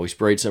 We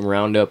sprayed some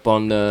Roundup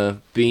on the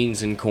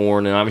beans and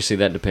corn, and obviously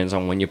that depends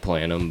on when you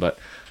plant them. But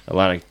a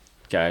lot of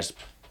guys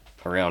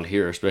around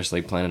here, especially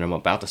planted them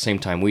about the same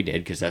time we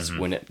did, because that's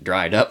when it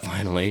dried up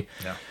finally.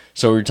 Yeah.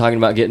 So we're talking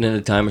about getting into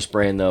the time of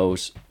spraying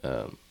those.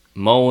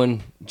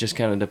 Mowing just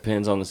kind of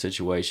depends on the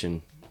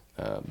situation.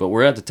 But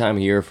we're at the time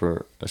of year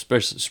for,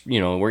 especially,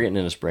 we're getting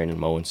into spraying and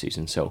mowing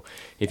season. So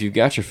if you've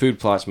got your food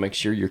plots, make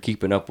sure you're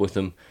keeping up with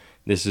them.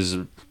 This is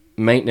a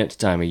maintenance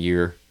time of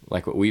year,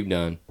 like what we've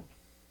done.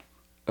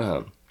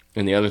 And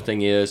the other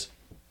thing is,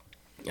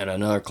 at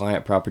another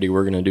client property,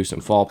 we're going to do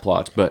some fall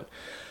plots. But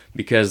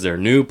because they're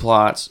new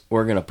plots,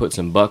 we're going to put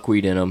some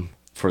buckwheat in them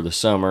for the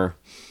summer,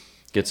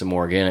 get some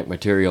organic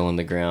material in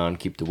the ground,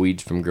 keep the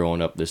weeds from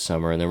growing up this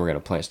summer, and then we're going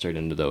to plant straight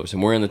into those.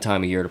 And we're in the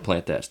time of year to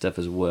plant that stuff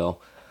as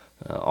well.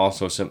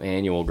 Also, some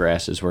annual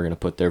grasses we're going to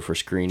put there for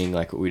screening,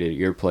 like what we did at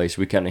your place.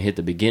 We kind of hit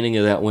the beginning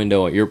of that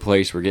window at your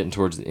place. We're getting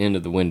towards the end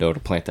of the window to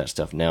plant that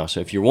stuff now. So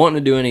if you're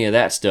wanting to do any of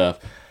that stuff,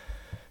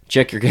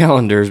 check your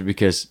calendars,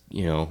 because,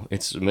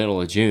 it's the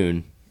middle of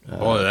June.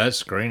 Boy, that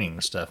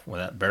screening stuff with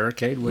that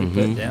barricade we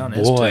put down,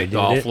 it's Boy, took did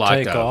off it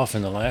like take off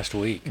in the last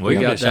week. We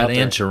were got just that out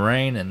there- inch of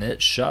rain, and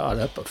it shot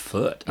up a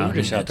foot. We were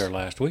just out there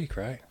last week,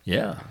 right?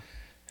 Yeah.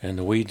 And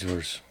the weeds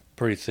was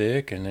pretty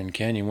thick, and then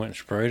Canyon went and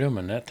sprayed them,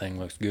 and that thing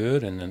looks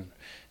good. And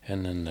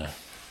then the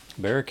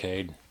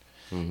barricade,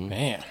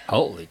 man,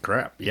 Holy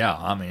crap.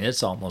 Yeah,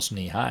 it's almost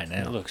knee high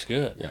now. it looks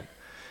good. Yeah.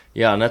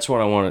 Yeah, and that's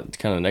what I want to,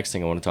 kind of the next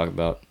thing I want to talk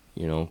about,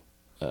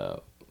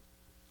 like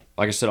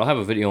I said, I'll have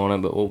a video on it,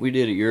 but what we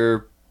did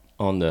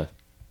on the,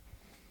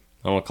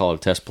 I don't want to call it a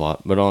test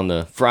plot, but on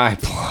the fry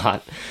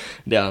plot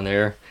down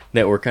there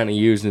that we're kind of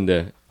using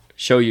to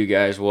show you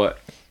guys what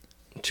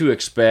to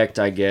expect,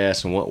 I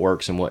guess, and what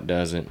works and what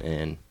doesn't,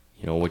 and,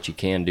 what you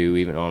can do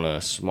even on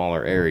a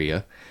smaller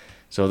area.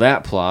 So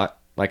that plot,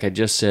 like I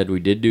just said, we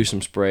did do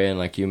some spraying,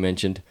 like you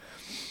mentioned.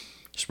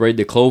 Sprayed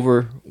the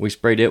clover. We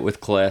sprayed it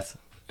with Cleth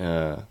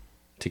to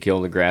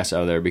kill the grass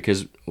out of there,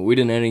 because we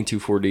didn't have any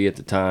 2,4-D at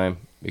the time,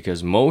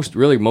 because most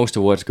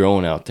of what's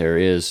growing out there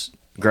is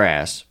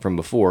grass from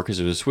before, because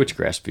it was a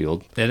switchgrass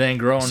field. It ain't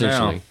growing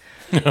now.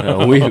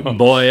 Essentially.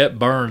 Boy, it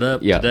burned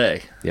up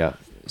today. Yeah.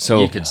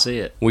 So you could see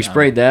it. We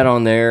sprayed that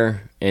on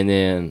there, and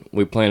then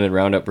we planted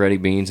Roundup Ready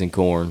beans and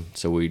corn.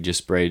 So we just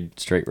sprayed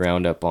straight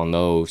Roundup on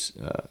those.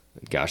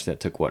 Gosh,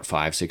 that took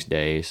 5-6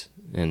 days,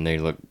 and they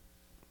look.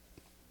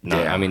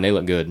 They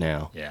look good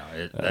now. Yeah,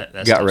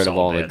 that got rid of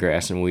all the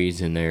grass and weeds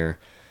in there,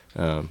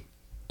 and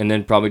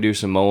then probably do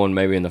some mowing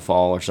maybe in the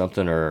fall or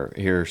something, or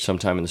here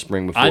sometime in the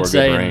spring before I'd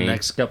say rain. in the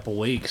next couple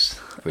weeks,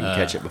 if we can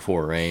catch it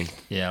before rain.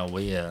 Yeah,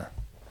 we I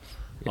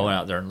went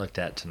out there and looked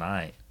at it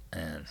tonight,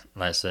 and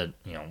like I said,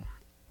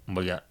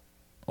 we got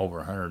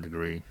over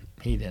 100-degree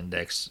heat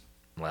index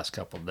the last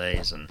couple of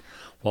days, and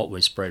what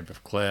we sprayed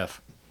with Clef,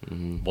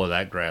 boy,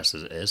 that grass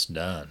it's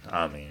done.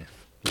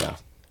 Yeah,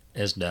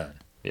 it's done.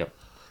 Yep.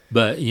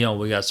 But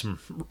I got some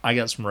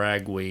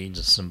ragweeds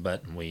and some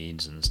button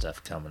weeds and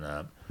stuff coming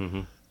up,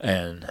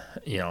 and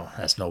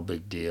that's no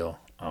big deal.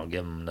 I'll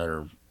give them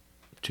another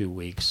 2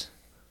 weeks,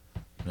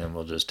 and then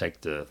we'll just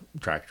take the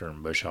tractor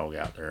and bush hog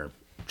out there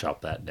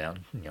chop that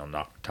down,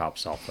 knock the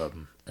tops off of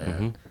them,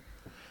 and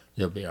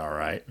you'll be all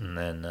right. And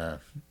then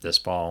this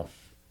fall,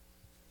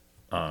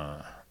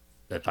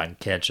 if I can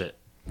catch it,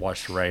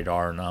 watch the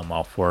radar, and I'm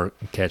off work,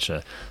 and catch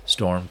a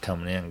storm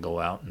coming in, go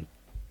out and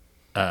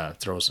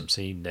throw some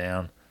seed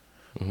down,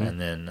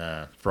 and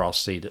then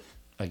frost seed it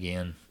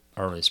again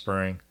early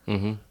spring.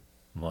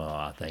 Well,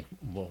 I think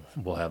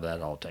we'll have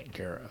that all taken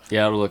care of.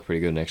 Yeah, it'll look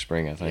pretty good next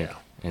spring, I think. Yeah.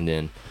 And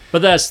then,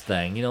 but that's the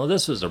thing,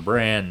 this was a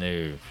brand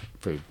new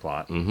food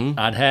plot.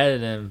 I'd had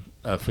it in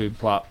a food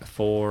plot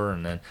before,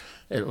 and then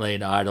it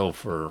laid idle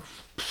for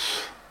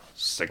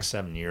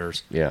 6-7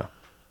 years. Yeah.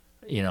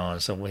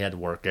 And so we had to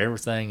work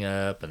everything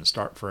up and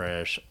start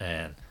fresh,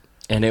 and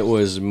it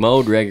was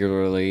mowed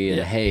regularly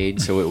and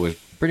hayed, so it was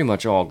pretty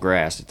much all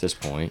grass at this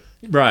point.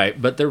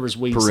 Right, but there was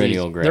weed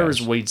Perennial seeds. grass. There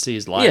was weed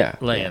seeds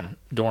laying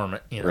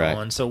dormant, Right.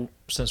 And so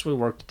since we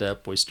worked it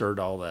up, we stirred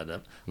all that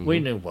up.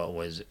 We knew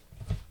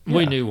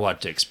we knew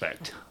what to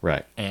expect.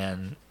 Right.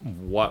 And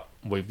what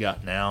we've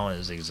got now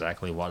is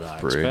exactly what I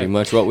Pretty expect.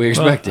 much what we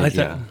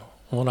expected.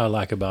 What I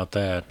like about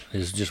that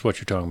is just what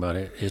you're talking about.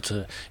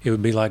 It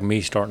would be like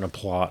me starting a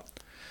plot,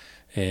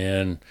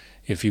 and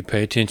if you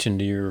pay attention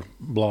to your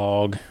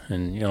blog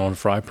and on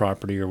Fry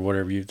Property or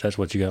whatever that's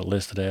what you got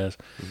listed as.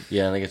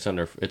 Yeah, I think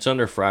it's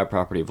under Fry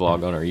Property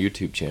Vlog on our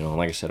YouTube channel. And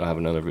like I said, I'll have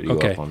another video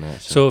up on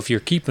that. So if you're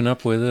keeping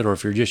up with it, or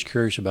if you're just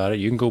curious about it,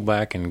 you can go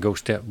back and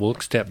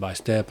look step by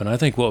step. And I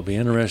think what would be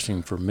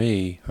interesting for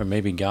me, or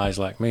maybe guys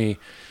like me,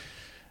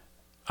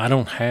 I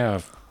don't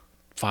have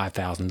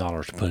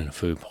 $5,000 to put in a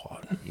food plot.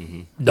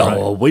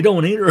 No, we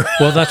don't either.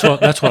 Well, that's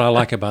what I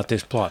like about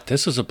this plot.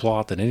 This is a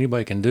plot that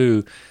anybody can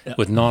do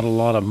with not a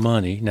lot of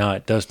money. Now,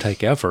 it does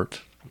take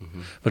effort,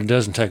 but it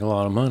doesn't take a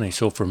lot of money.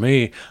 So for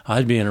me,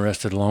 I'd be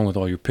interested, along with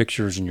all your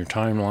pictures and your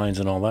timelines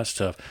and all that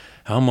stuff,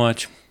 how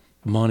much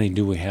money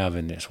do we have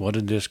in this? What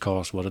did this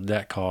cost? What did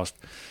that cost?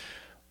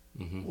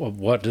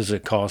 What does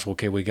it cost?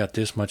 Okay, we got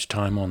this much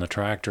time on the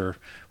tractor,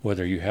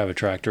 whether you have a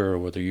tractor or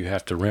whether you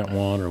have to rent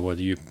one, or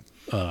whether you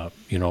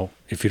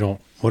if you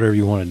don't, whatever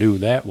you want to do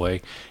that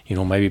way,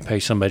 maybe pay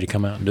somebody to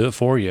come out and do it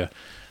for you.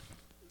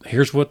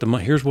 Here's what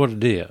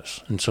it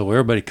is. And so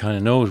everybody kind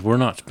of knows we're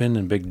not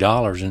spending big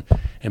dollars.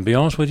 And be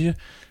honest with you,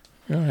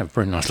 you're going to have a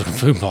pretty nice looking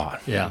food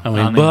plot. Yeah. I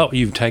mean, but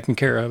you've taken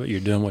care of it.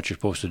 You're doing what you're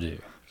supposed to do.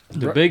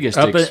 The biggest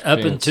up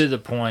expense, until the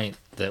point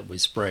that we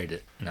sprayed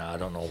it. Now, I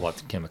don't know what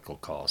the chemical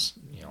costs.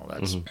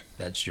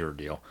 That's your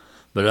deal.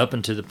 But up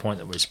until the point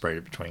that we sprayed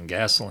it, between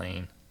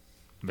gasoline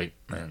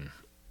and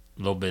a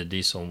little bit of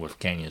diesel with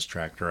Canyon's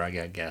tractor, I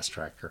got a gas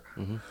tractor.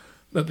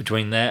 But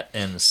between that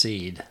and the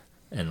seed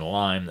and the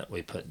lime that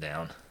we put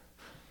down,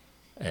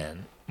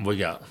 and we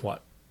got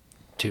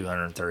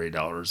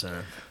 $230 in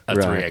a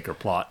 3-acre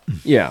plot.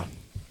 Yeah.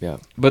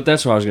 But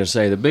that's what I was going to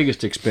say. The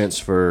biggest expense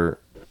for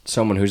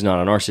someone who's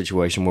not in our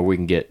situation, where we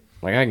can get,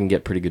 I can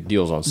get pretty good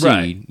deals on seed.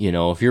 Right.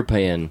 If you're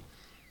paying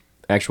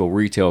actual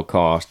retail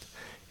cost,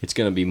 it's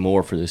going to be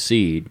more for the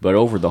seed. But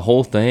over the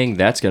whole thing,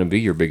 that's going to be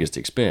your biggest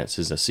expense,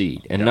 is the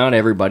seed. And not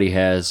everybody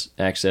has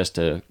access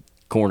to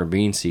corn or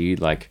bean seed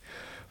like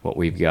what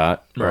we've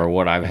got or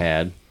what I've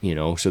had,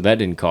 so that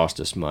didn't cost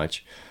us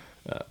much.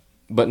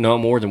 But no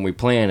more than we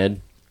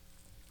planted.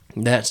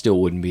 That still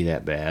wouldn't be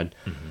that bad.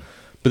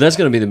 But that's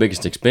going to be the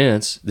biggest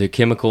expense, the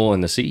chemical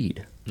and the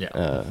seed.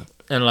 Yeah.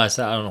 And like I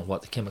said, I don't know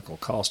what the chemical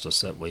cost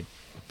us that we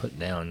put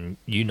down.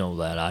 You know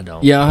that, I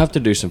don't. Yeah, I'll have to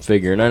do some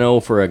figuring. I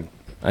know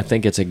I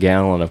think it's a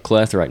gallon of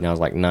Cleth right now is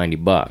like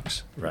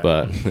 $90. Right.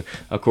 But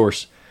of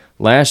course,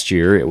 last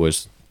year it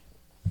was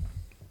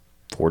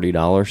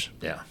 $40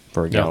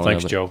 for a gallon.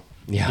 Thanks, of it. Joe.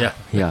 Yeah.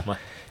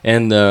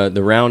 And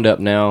the Roundup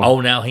now. Oh,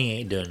 now he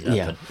ain't doing nothing.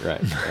 Yeah,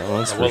 right. Well,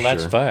 that's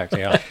That's a fact.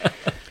 Yeah.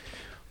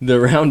 The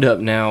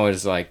Roundup now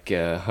is like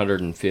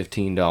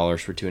 $115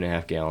 for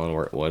 2.5 gallon,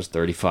 where it was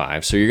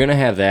 $35. So you're going to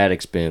have that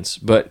expense,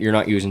 but you're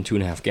not using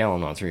 2.5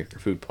 gallon on a 3-acre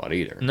food plot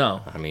either. No.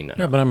 I mean,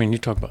 Yeah, but you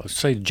talk about,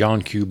 say,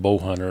 John Q.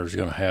 Bowhunter is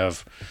going to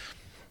have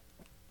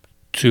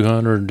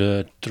 $200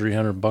 to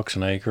 $300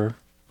 an acre.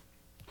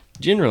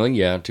 generally,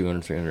 yeah,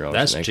 $200, $300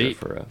 That's an acre cheap.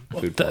 for a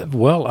food plot.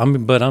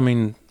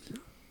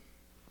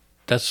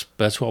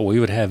 That's what we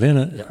would have in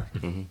it.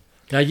 Yeah.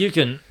 Now you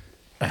can,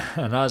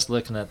 and I was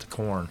looking at the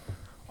corn,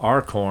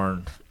 our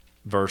corn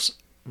versus,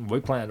 we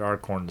planted our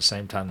corn at the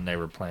same time the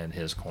neighbor planted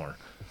his corn.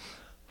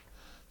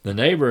 The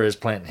neighbor is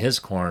planting his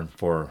corn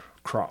for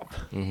crop.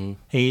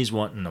 He's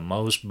wanting the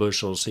most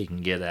bushels he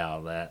can get out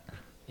of that,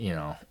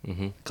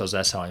 because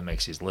that's how he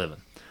makes his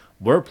living.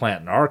 We're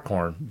planting our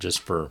corn just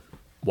for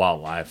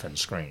wildlife and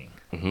screening.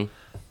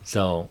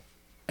 So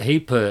he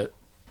put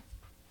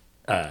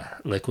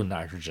liquid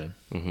nitrogen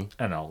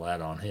and all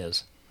that on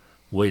his.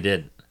 We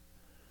didn't.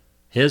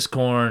 His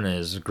corn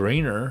is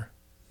greener,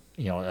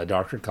 a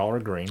darker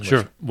color green,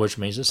 which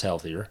means it's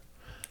healthier.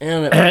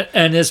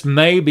 And it's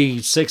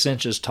maybe 6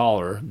 inches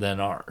taller than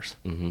ours.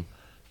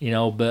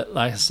 But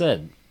like I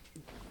said,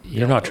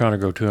 You're not trying to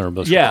grow 200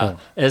 bushels of yeah, corn.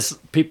 as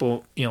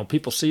people,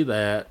 people see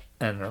that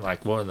and they're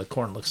like, "Well, the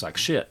corn looks like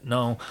shit."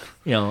 No,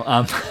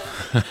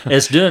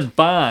 it's doing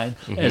fine.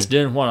 It's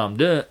doing what I'm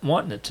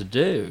wanting it to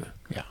do.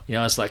 Yeah. You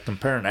know, it's like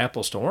comparing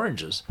apples to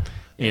oranges.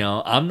 You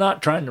know, I'm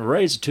not trying to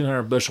raise a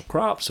 200 bushel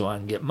crop so I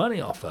can get money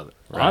off of it.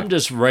 Right. I'm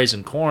just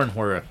raising corn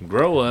where it can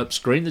grow up,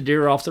 screen the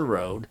deer off the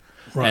road,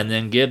 Right. and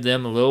then give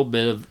them a little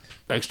bit of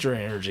extra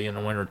energy in the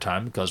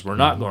wintertime because we're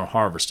not going to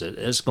harvest it.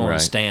 It's going Right.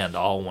 to stand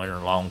all winter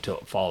long till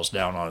it falls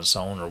down on its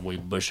own or we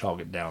bush hog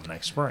it down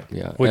next spring.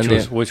 Yeah.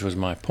 Which was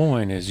my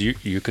point is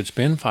you could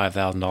spend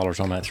 $5,000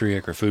 on that 3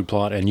 acre food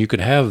plot and you could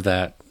have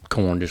that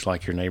corn just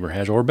like your neighbor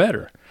has or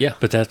better. Yeah.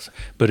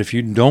 But if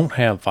you don't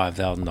have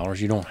 $5,000,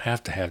 you don't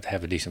have to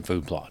have a decent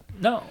food plot.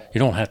 No. You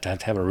don't have to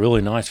have a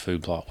really nice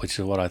food plot, which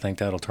is what I think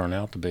that'll turn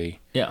out to be.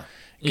 Yeah.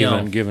 You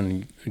know,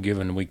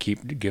 Given we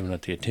keep giving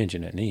it the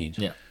attention it needs.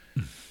 Yeah.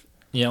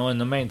 You know,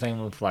 and the main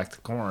thing with like the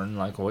corn,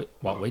 like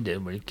what we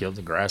did, we killed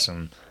the grass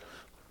and,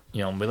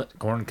 you know, we let the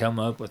corn come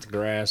up with the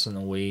grass and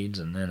the weeds.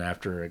 And then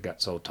after it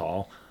got so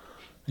tall,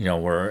 you know,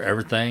 where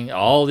everything,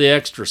 all the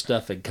extra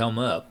stuff had come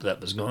up that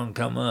was going to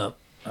come up,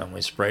 and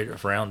we sprayed it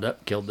with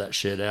Roundup, killed that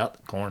shit out.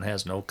 The corn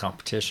has no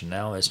competition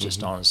now. It's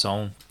just on its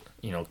own,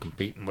 you know,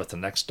 competing with the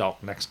next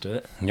stalk next to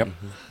it. Yep.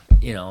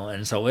 You know,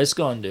 and so it's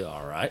going to do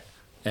all right.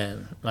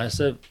 And like I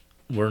said,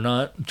 we're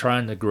not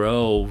trying to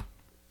grow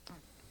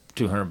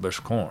 200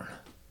 bushel corn.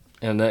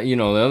 And you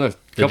know, the other The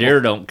couple-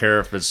 deer don't care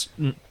if it's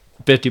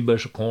 50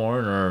 bushel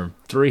corn or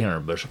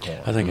 300 bushel corn.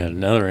 I think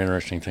another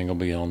interesting thing will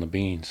be on the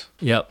beans.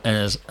 Yep,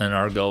 and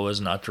our goal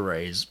is not to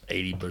raise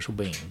 80 bushel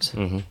beans.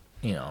 Mm-hmm.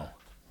 You know,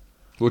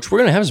 which we're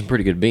gonna have some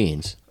pretty good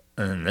beans.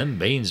 and them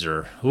beans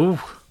are, whew,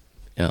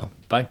 Yeah.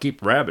 if I can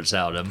keep rabbits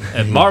out of them,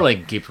 and Marley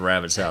can keep the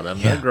rabbits out of them,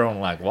 Yeah. they're growing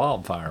like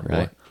wildfire. Boy.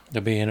 Right.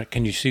 They'll be in it.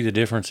 Can you see the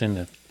difference in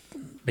the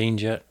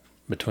beans yet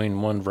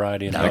between one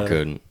variety and the I other?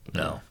 couldn't.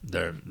 No,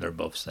 they're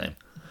both the same.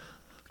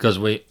 Because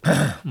we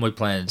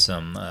planted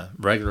some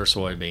regular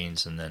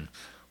soybeans, and then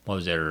what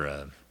was their?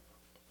 And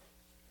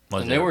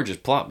they were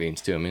just plot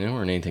beans too. I mean, they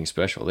weren't anything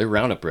special. They were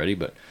Roundup ready,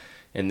 but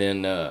and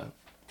then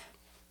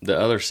the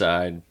other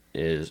side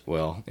is,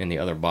 well, in the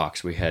other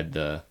box we had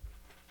the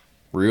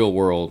real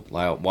world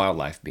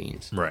wildlife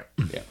beans. right,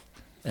 Yeah.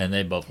 and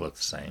they both look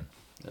the same.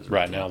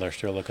 Right now, they're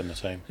still looking the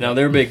same. Now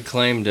their big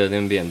claim to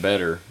them being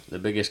better, the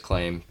biggest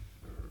claim,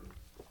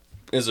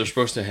 is they're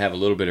supposed to have a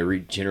little bit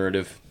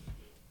of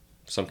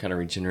some kind of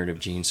regenerative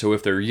gene. So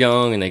if they're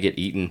young and they get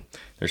eaten,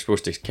 they're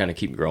supposed to kind of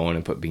keep growing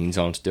and put beans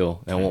on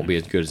still. And it won't be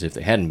as good as if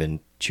they hadn't been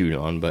chewed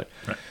on. But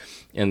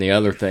and the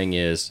other thing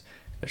is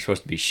they're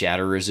supposed to be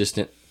shatter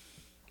resistant,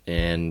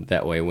 and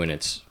that way when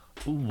it's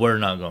We're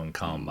not going to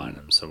combine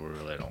them, so we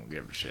really don't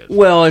give a shit.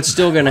 well, it's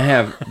still going to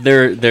have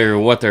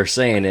what they're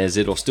saying is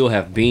it'll still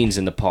have beans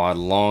in the pod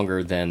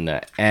longer than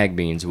the ag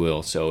beans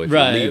will. So if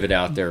Right. you leave it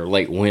out there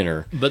late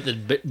winter, But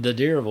the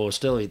deer will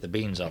still eat the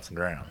beans off the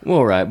ground.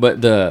 well, right.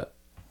 But the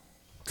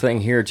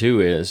thing here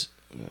too is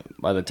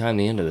by the time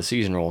the end of the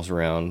season rolls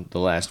around, the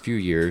last few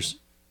years,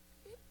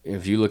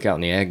 if you look out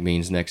in the ag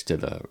beans next to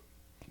the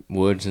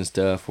woods and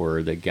stuff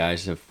where the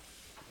guys have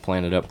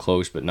planted up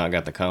close but not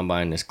got the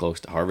combine this close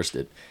to harvest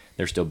it,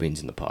 there's still beans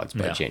in the pods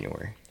by Yeah.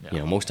 January. Yeah. You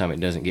know, most time it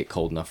doesn't get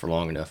cold enough for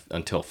long enough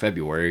until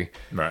February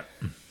Right.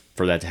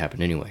 for that to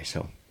happen anyway.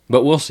 So,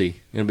 but we'll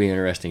see. It'll be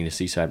interesting to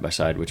see side by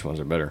side which ones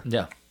are better,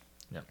 Yeah.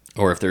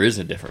 or if there is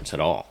a difference at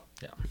all.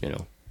 Yeah. You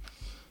know.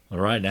 Well,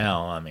 right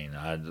now, I mean,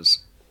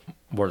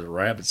 where the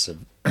rabbits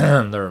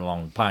have, they're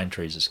along the pine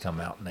trees has come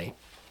out and ate,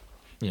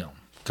 you know,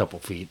 a couple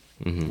feet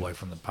away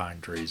from the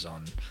pine trees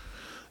on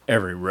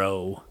every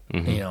row,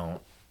 you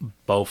know,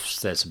 both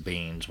sets of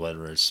beans,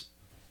 whether it's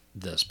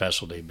the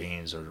specialty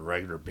beans or the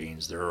regular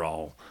beans, they're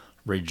all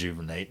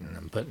rejuvenating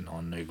and putting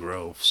on new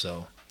growth.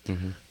 So,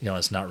 you know,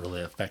 it's not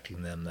really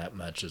affecting them that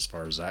much as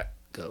far as that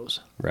goes.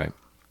 Right.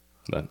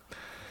 But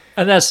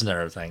And that's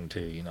another thing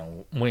too. You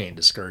know, we ain't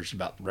discouraged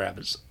about the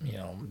rabbits. You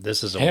know,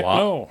 this is a Heck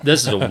no.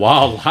 this is a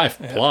wildlife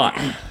plot.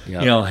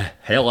 Yeah. You know,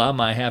 hell, I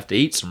might have to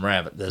eat some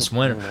rabbit this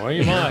winter. Well,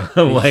 you might.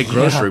 The way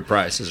grocery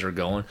prices are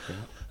going,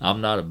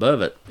 I'm not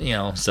above it. You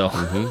know, so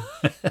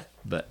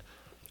but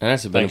and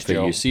that's the Thanks, benefit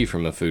Joe. you see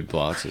from the food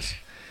plots is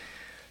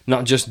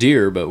not just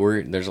deer, but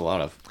there's a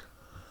lot of,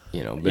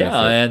 you know, benefit.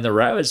 yeah, and the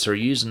rabbits are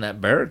using that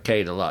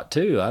barricade a lot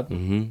too.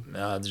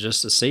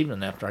 Just this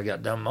evening after I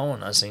got done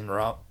mowing, I seen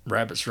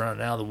rabbits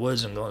running out of the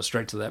woods and going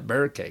straight to that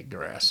barricade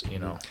grass. You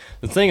know,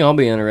 The thing I'll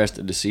be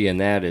interested to see in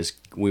that is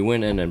we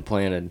went in and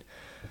planted.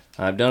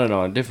 I've done it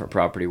on a different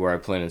property where I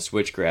planted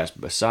switchgrass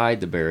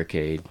beside the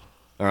barricade,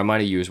 or I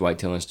might have used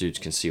Whitetail Institute's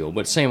Conceal,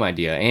 but same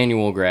idea: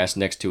 annual grass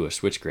next to a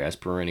switchgrass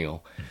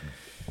perennial.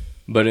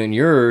 But in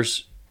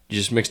yours, you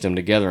just mixed them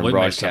together and We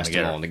mixed broadcast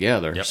them them all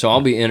together. Yep. So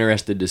I'll be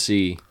interested to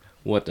see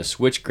what the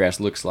switchgrass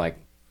looks like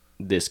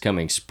this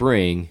coming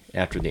spring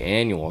after the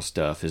annual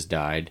stuff has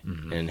died,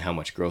 and how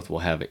much growth we'll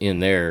have in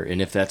there,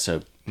 and if that's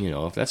a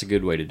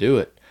good way to do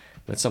it.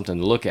 That's something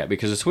to look at,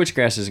 because the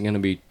switchgrass isn't going to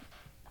be,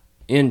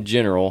 in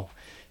general,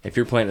 if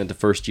you're planting it the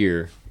first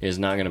year, is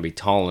not going to be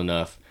tall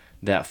enough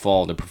that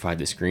fall to provide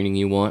the screening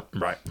you want,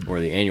 right?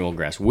 where the annual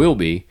grass will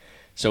be.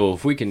 So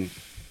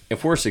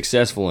if we're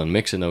successful in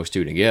mixing those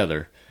two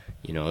together,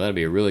 you know, that'd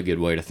be a really good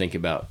way to think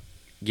about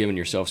giving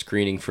yourself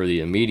screening for the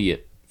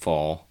immediate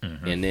fall,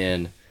 and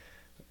then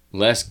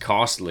less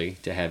costly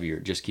to have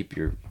keep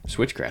your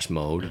switchgrass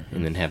mowed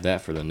and then have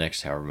that for the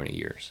next however many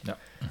years. Yep.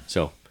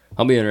 So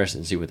I'll be interested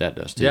to see what that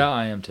does too. Yeah,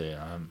 I am too.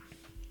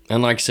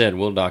 And like I said,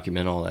 we'll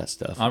document all that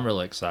stuff. I'm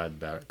really excited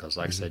about it because,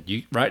 like I said,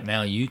 right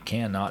now you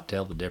cannot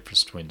tell the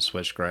difference between the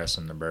switchgrass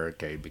and the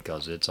barricade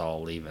because it's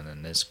all even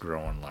and it's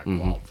growing like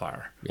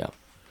wildfire. Yeah.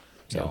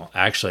 So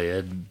actually,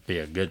 it'd be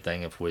a good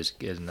thing if we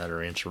get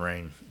another inch of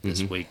rain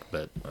this week,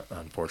 but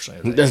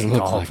unfortunately, It doesn't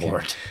look calling like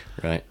for it.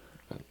 Right.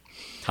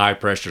 High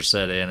pressure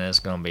set in, and it's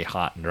going to be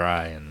hot and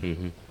dry.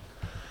 And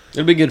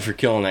It'll be good for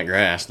killing that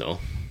grass, though.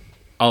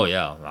 oh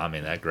yeah, I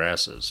mean that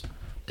grass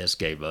it's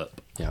gave up.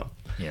 Yeah.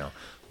 You know,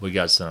 we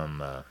got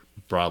some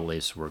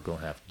broadleafs we're going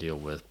to have to deal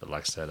with, but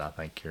like I said, I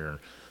think here in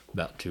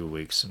about 2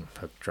 weeks, and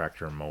hook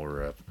tractor and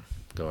mower up,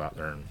 go out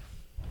there and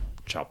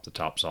chop the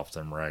tops off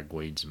them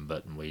ragweeds and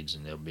buttonweeds,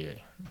 and it'll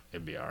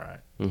be all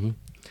right.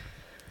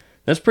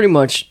 That's pretty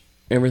much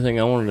everything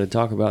I wanted to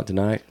talk about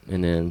tonight,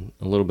 and then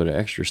a little bit of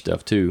extra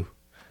stuff too.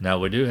 Now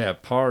we do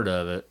have part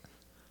of it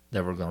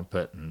that we're going to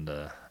put in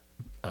the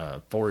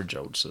forage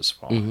oats this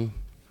fall.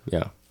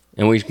 Yeah.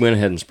 And we went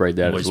ahead and sprayed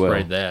that We as well.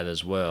 sprayed that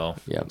as well.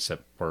 Yeah.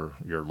 Except for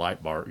your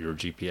light bar, your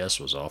GPS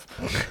was off.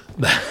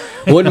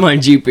 Wasn't my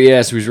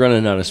GPS was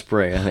running out of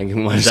spray. I think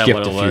we might have Is that skipped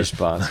what a it few was?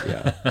 spots.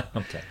 Yeah.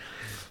 Okay.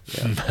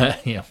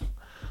 But, you know,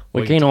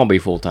 We can't all be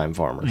full-time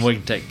farmers. we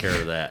can take care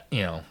of that,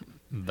 you know.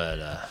 But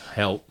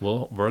hell,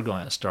 we're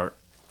going to start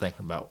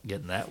thinking about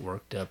getting that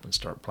worked up and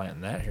start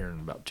planting that here in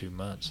about 2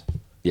 months.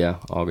 Yeah,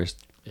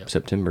 August, Yep.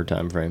 September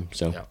time frame.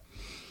 So, Yep.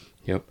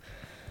 Yep.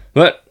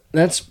 But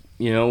that's,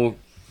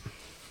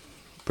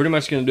 pretty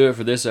much going to do it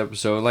for this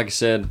episode. Like I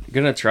said,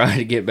 going to try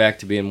to get back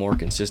to being more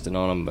consistent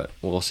on them, but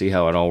we'll see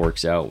how it all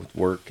works out with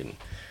work and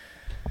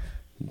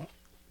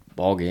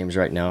ball games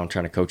right now. I'm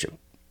trying to coach a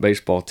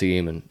baseball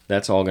team, and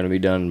that's all going to be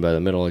done by the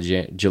middle of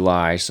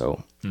July.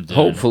 So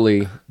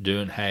hopefully,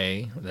 Doing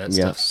hay, that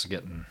Yeah. stuff's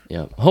getting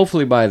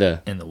hopefully by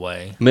the in the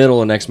way.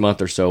 middle of next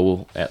month or so,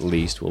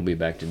 we'll be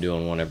back to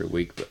doing one every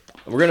week. But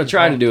we're going to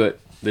try to do it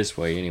this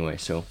way anyway.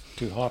 So,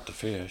 Too hot to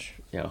fish.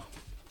 yeah.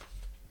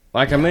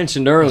 Like I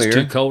mentioned earlier, It's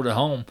too cold at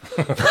home.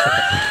 like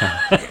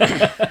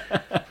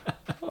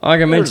I There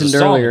was a mentioned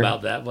song earlier,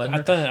 about that, wasn't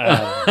I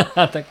there? think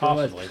I think there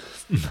was.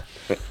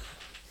 possibly.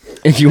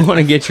 if you want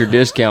to get your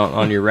discount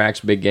on your Rack's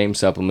Big Game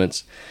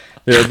supplements,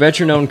 they're a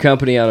veteran-owned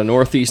company out of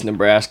Northeast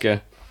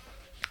Nebraska.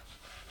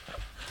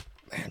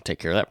 Man, take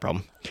care of that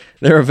problem.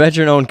 They're a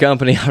veteran-owned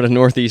company out of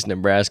Northeast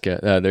Nebraska.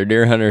 They're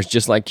deer hunters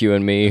just like you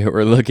and me who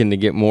are looking to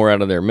get more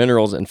out of their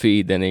minerals and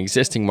feed than the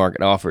existing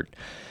market offered.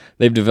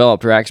 They've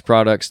developed Rack's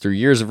products through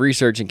years of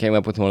research and came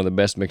up with one of the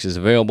best mixes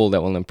available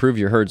that will improve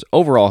your herd's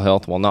overall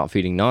health while not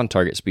feeding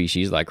non-target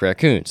species like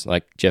raccoons,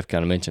 like Jeff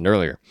kind of mentioned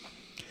earlier.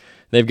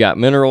 They've got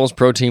minerals,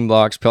 protein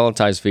blocks,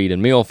 pelletized feed,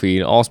 and meal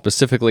feed, all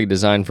specifically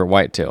designed for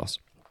whitetails.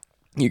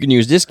 You can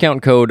use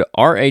discount code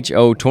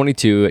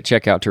RHO22 at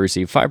checkout to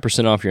receive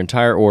 5% off your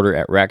entire order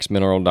at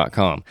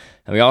racksmineral.com.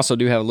 And we also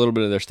do have a little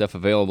bit of their stuff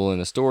available in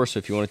the store, so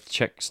if you want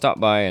to stop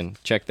by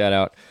and check that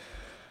out,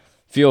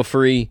 feel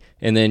free.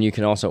 And then you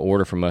can also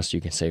order from us.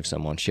 You can save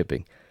some on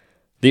shipping.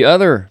 The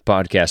other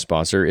podcast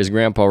sponsor is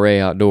Grandpa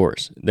Ray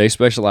Outdoors. They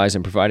specialize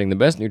in providing the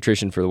best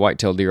nutrition for the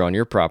whitetail deer on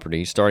your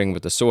property, starting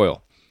with the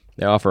soil.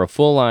 They offer a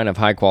full line of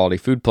high-quality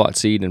food plot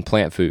seed and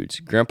plant foods.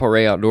 Grandpa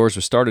Ray Outdoors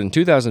was started in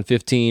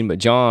 2015, but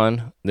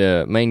John,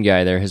 the main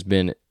guy there, has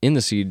been in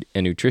the seed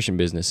and nutrition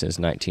business since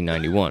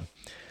 1991.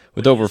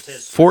 With over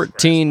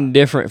 14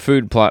 different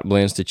food plot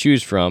blends to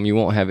choose from, you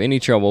won't have any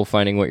trouble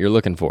finding what you're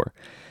looking for.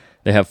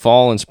 They have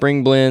fall and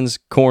spring blends,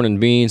 corn and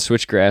beans,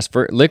 switchgrass,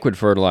 liquid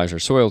fertilizer,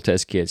 soil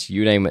test kits,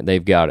 you name it,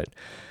 they've got it.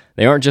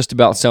 They aren't just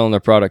about selling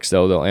their products,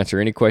 though. They'll answer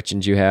any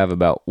questions you have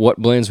about what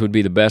blends would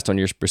be the best on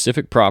your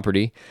specific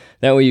property.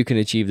 That way you can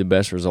achieve the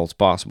best results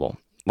possible.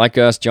 Like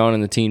us, John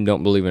and the team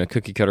don't believe in a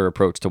cookie-cutter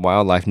approach to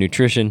wildlife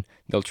nutrition.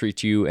 They'll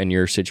treat you and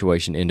your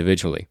situation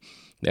individually.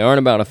 They aren't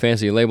about a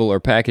fancy label or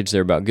package.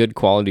 They're about good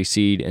quality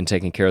seed and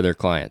taking care of their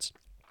clients.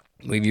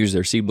 We've used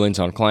their seed blends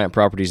on client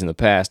properties in the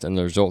past, and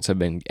the results have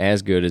been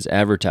as good as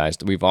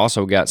advertised. We've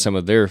also got some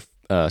of their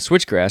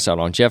switchgrass out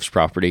on Jeff's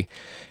property,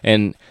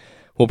 and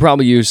we'll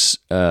probably use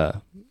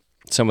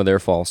some of their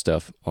fall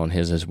stuff on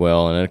his as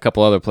well, and a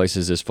couple other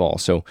places this fall.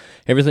 So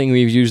everything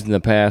we've used in the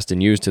past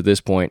and used to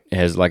this point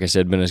has, like I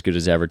said, been as good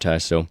as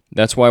advertised. So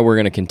that's why we're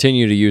going to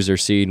continue to use their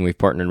seed, and we've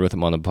partnered with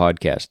them on the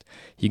podcast.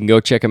 You can go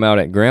check them out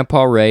at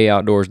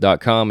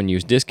grandparrayoutdoors.com and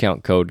use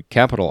discount code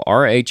capital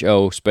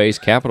RHO space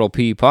capital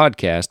P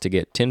podcast to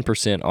get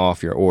 10%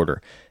 off your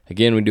order.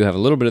 Again, we do have a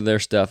little bit of their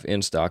stuff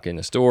in stock in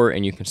the store,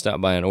 and you can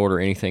stop by and order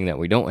anything that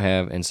we don't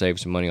have and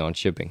save some money on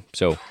shipping.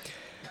 So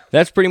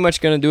that's pretty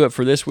much going to do it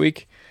for this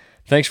week.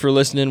 Thanks for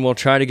listening. We'll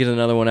try to get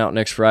another one out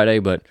next Friday,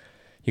 but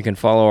you can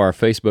follow our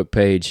Facebook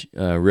page,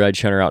 Red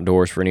Hunter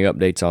Outdoors, for any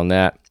updates on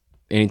that.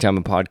 Anytime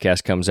a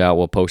podcast comes out,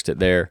 we'll post it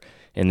there.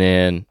 And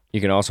then you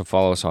can also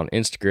follow us on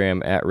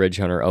Instagram at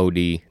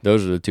RidgeHunterOD.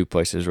 Those are the two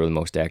places we're the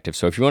most active.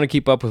 So if you want to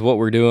keep up with what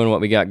we're doing, what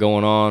we got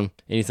going on,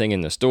 anything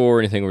in the store,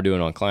 anything we're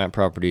doing on client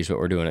properties, what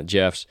we're doing at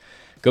Jeff's,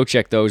 go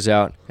check those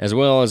out, as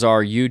well as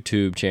our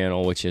YouTube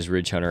channel, which is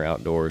Ridge Hunter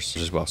Outdoors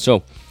as well.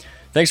 So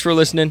thanks for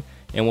listening,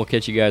 and we'll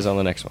catch you guys on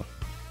the next one.